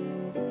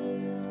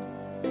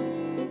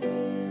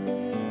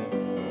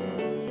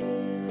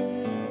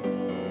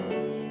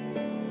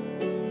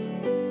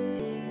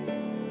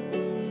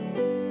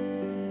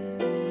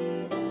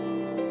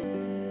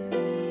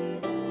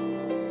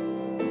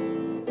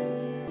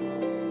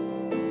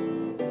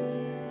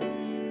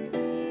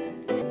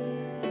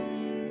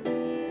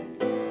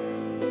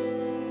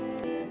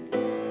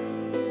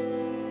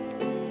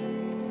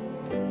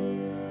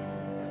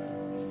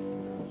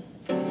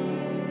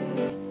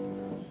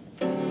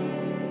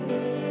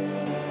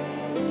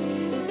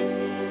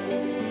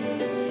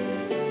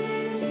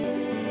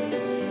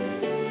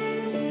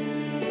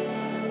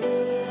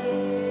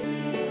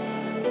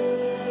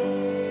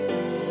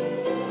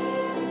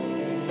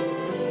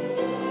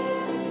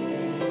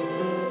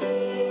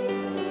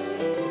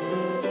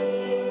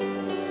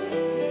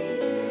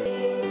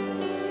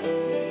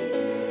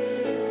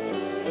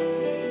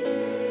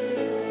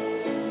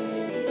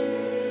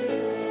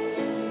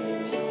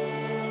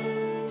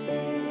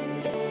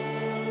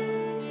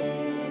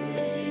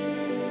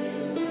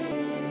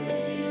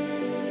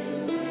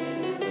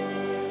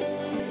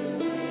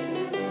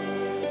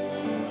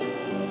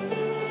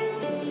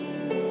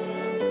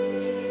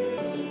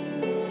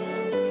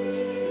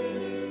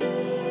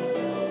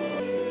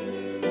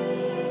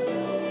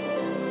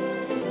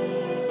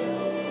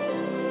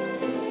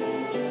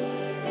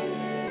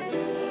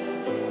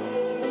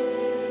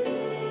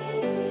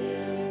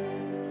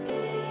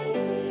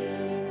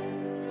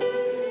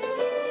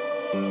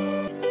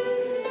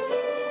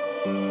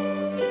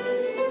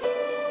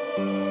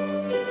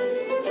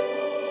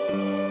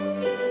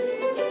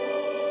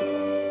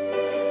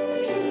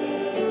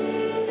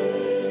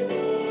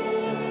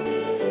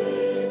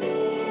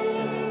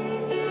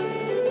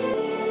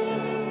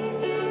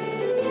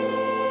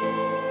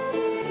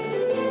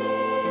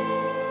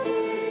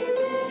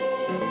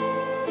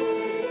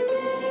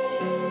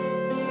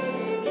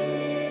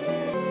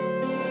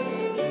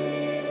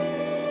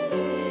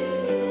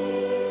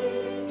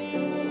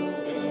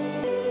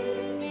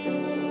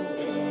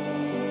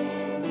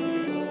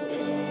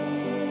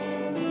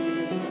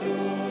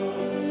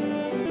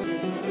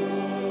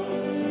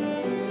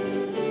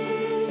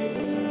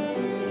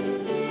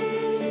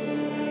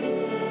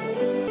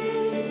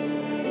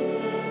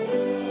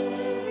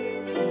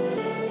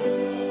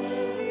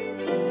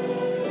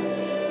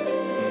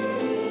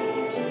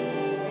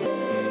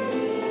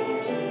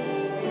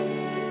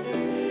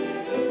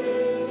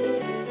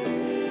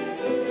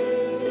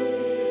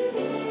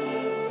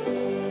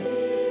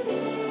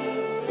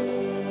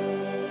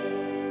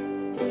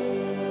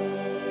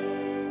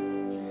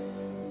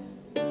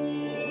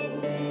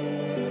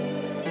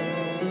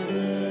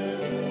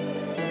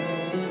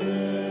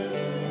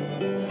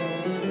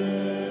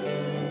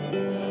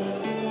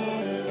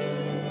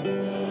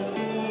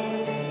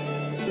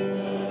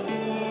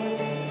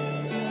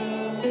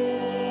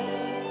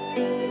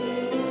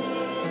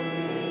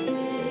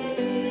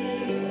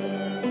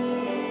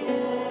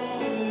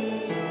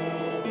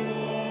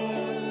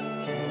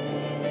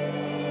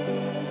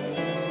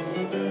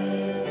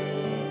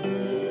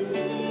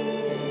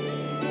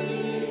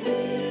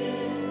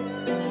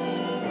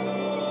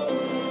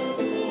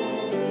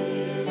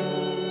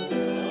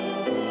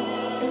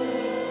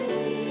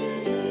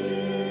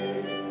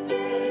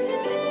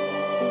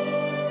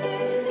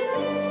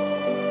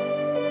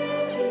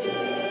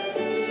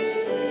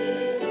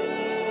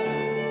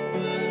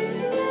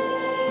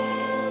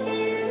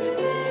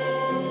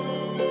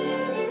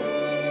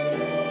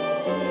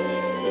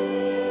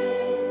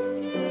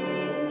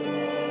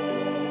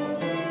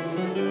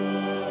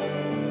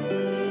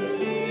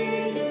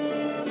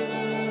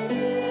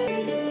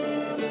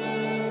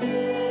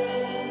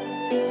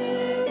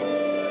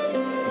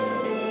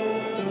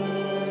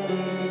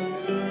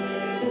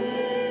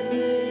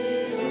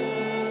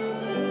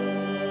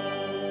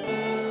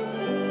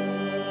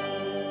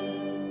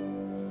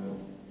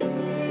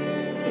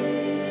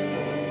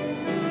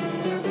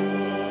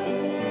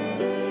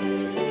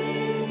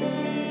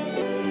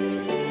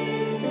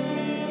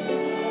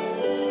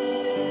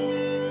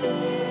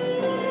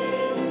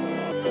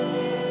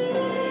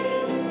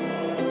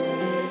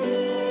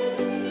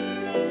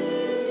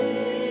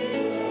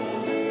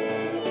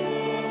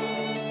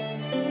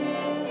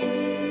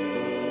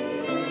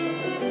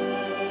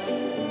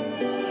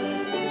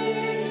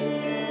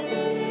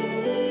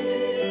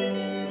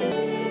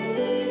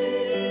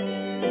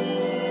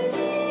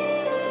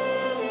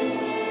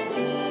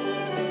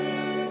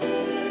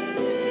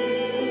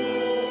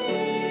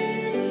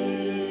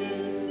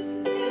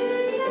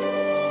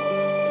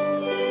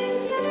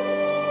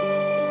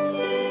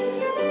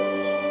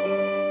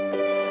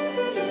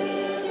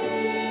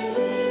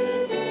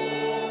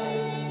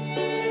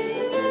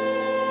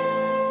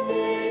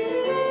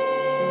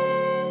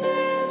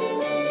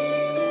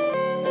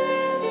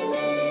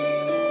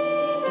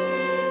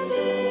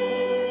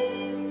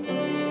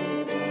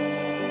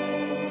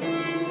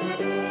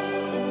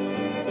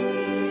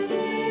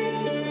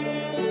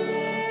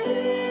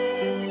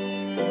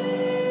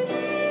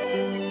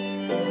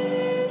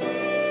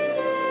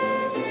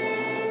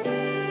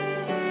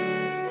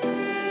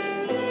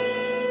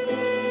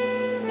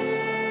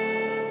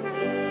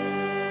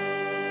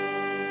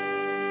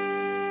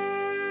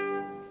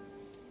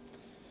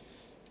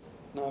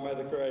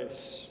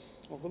 grace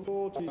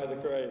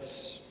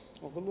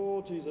of the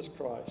Lord Jesus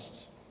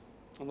Christ,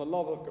 and the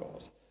love of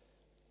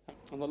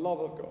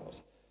God,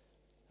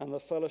 and the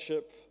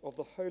fellowship of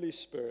the Holy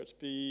Spirit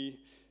be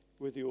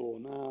with you all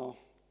now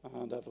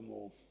and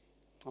evermore.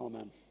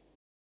 Amen.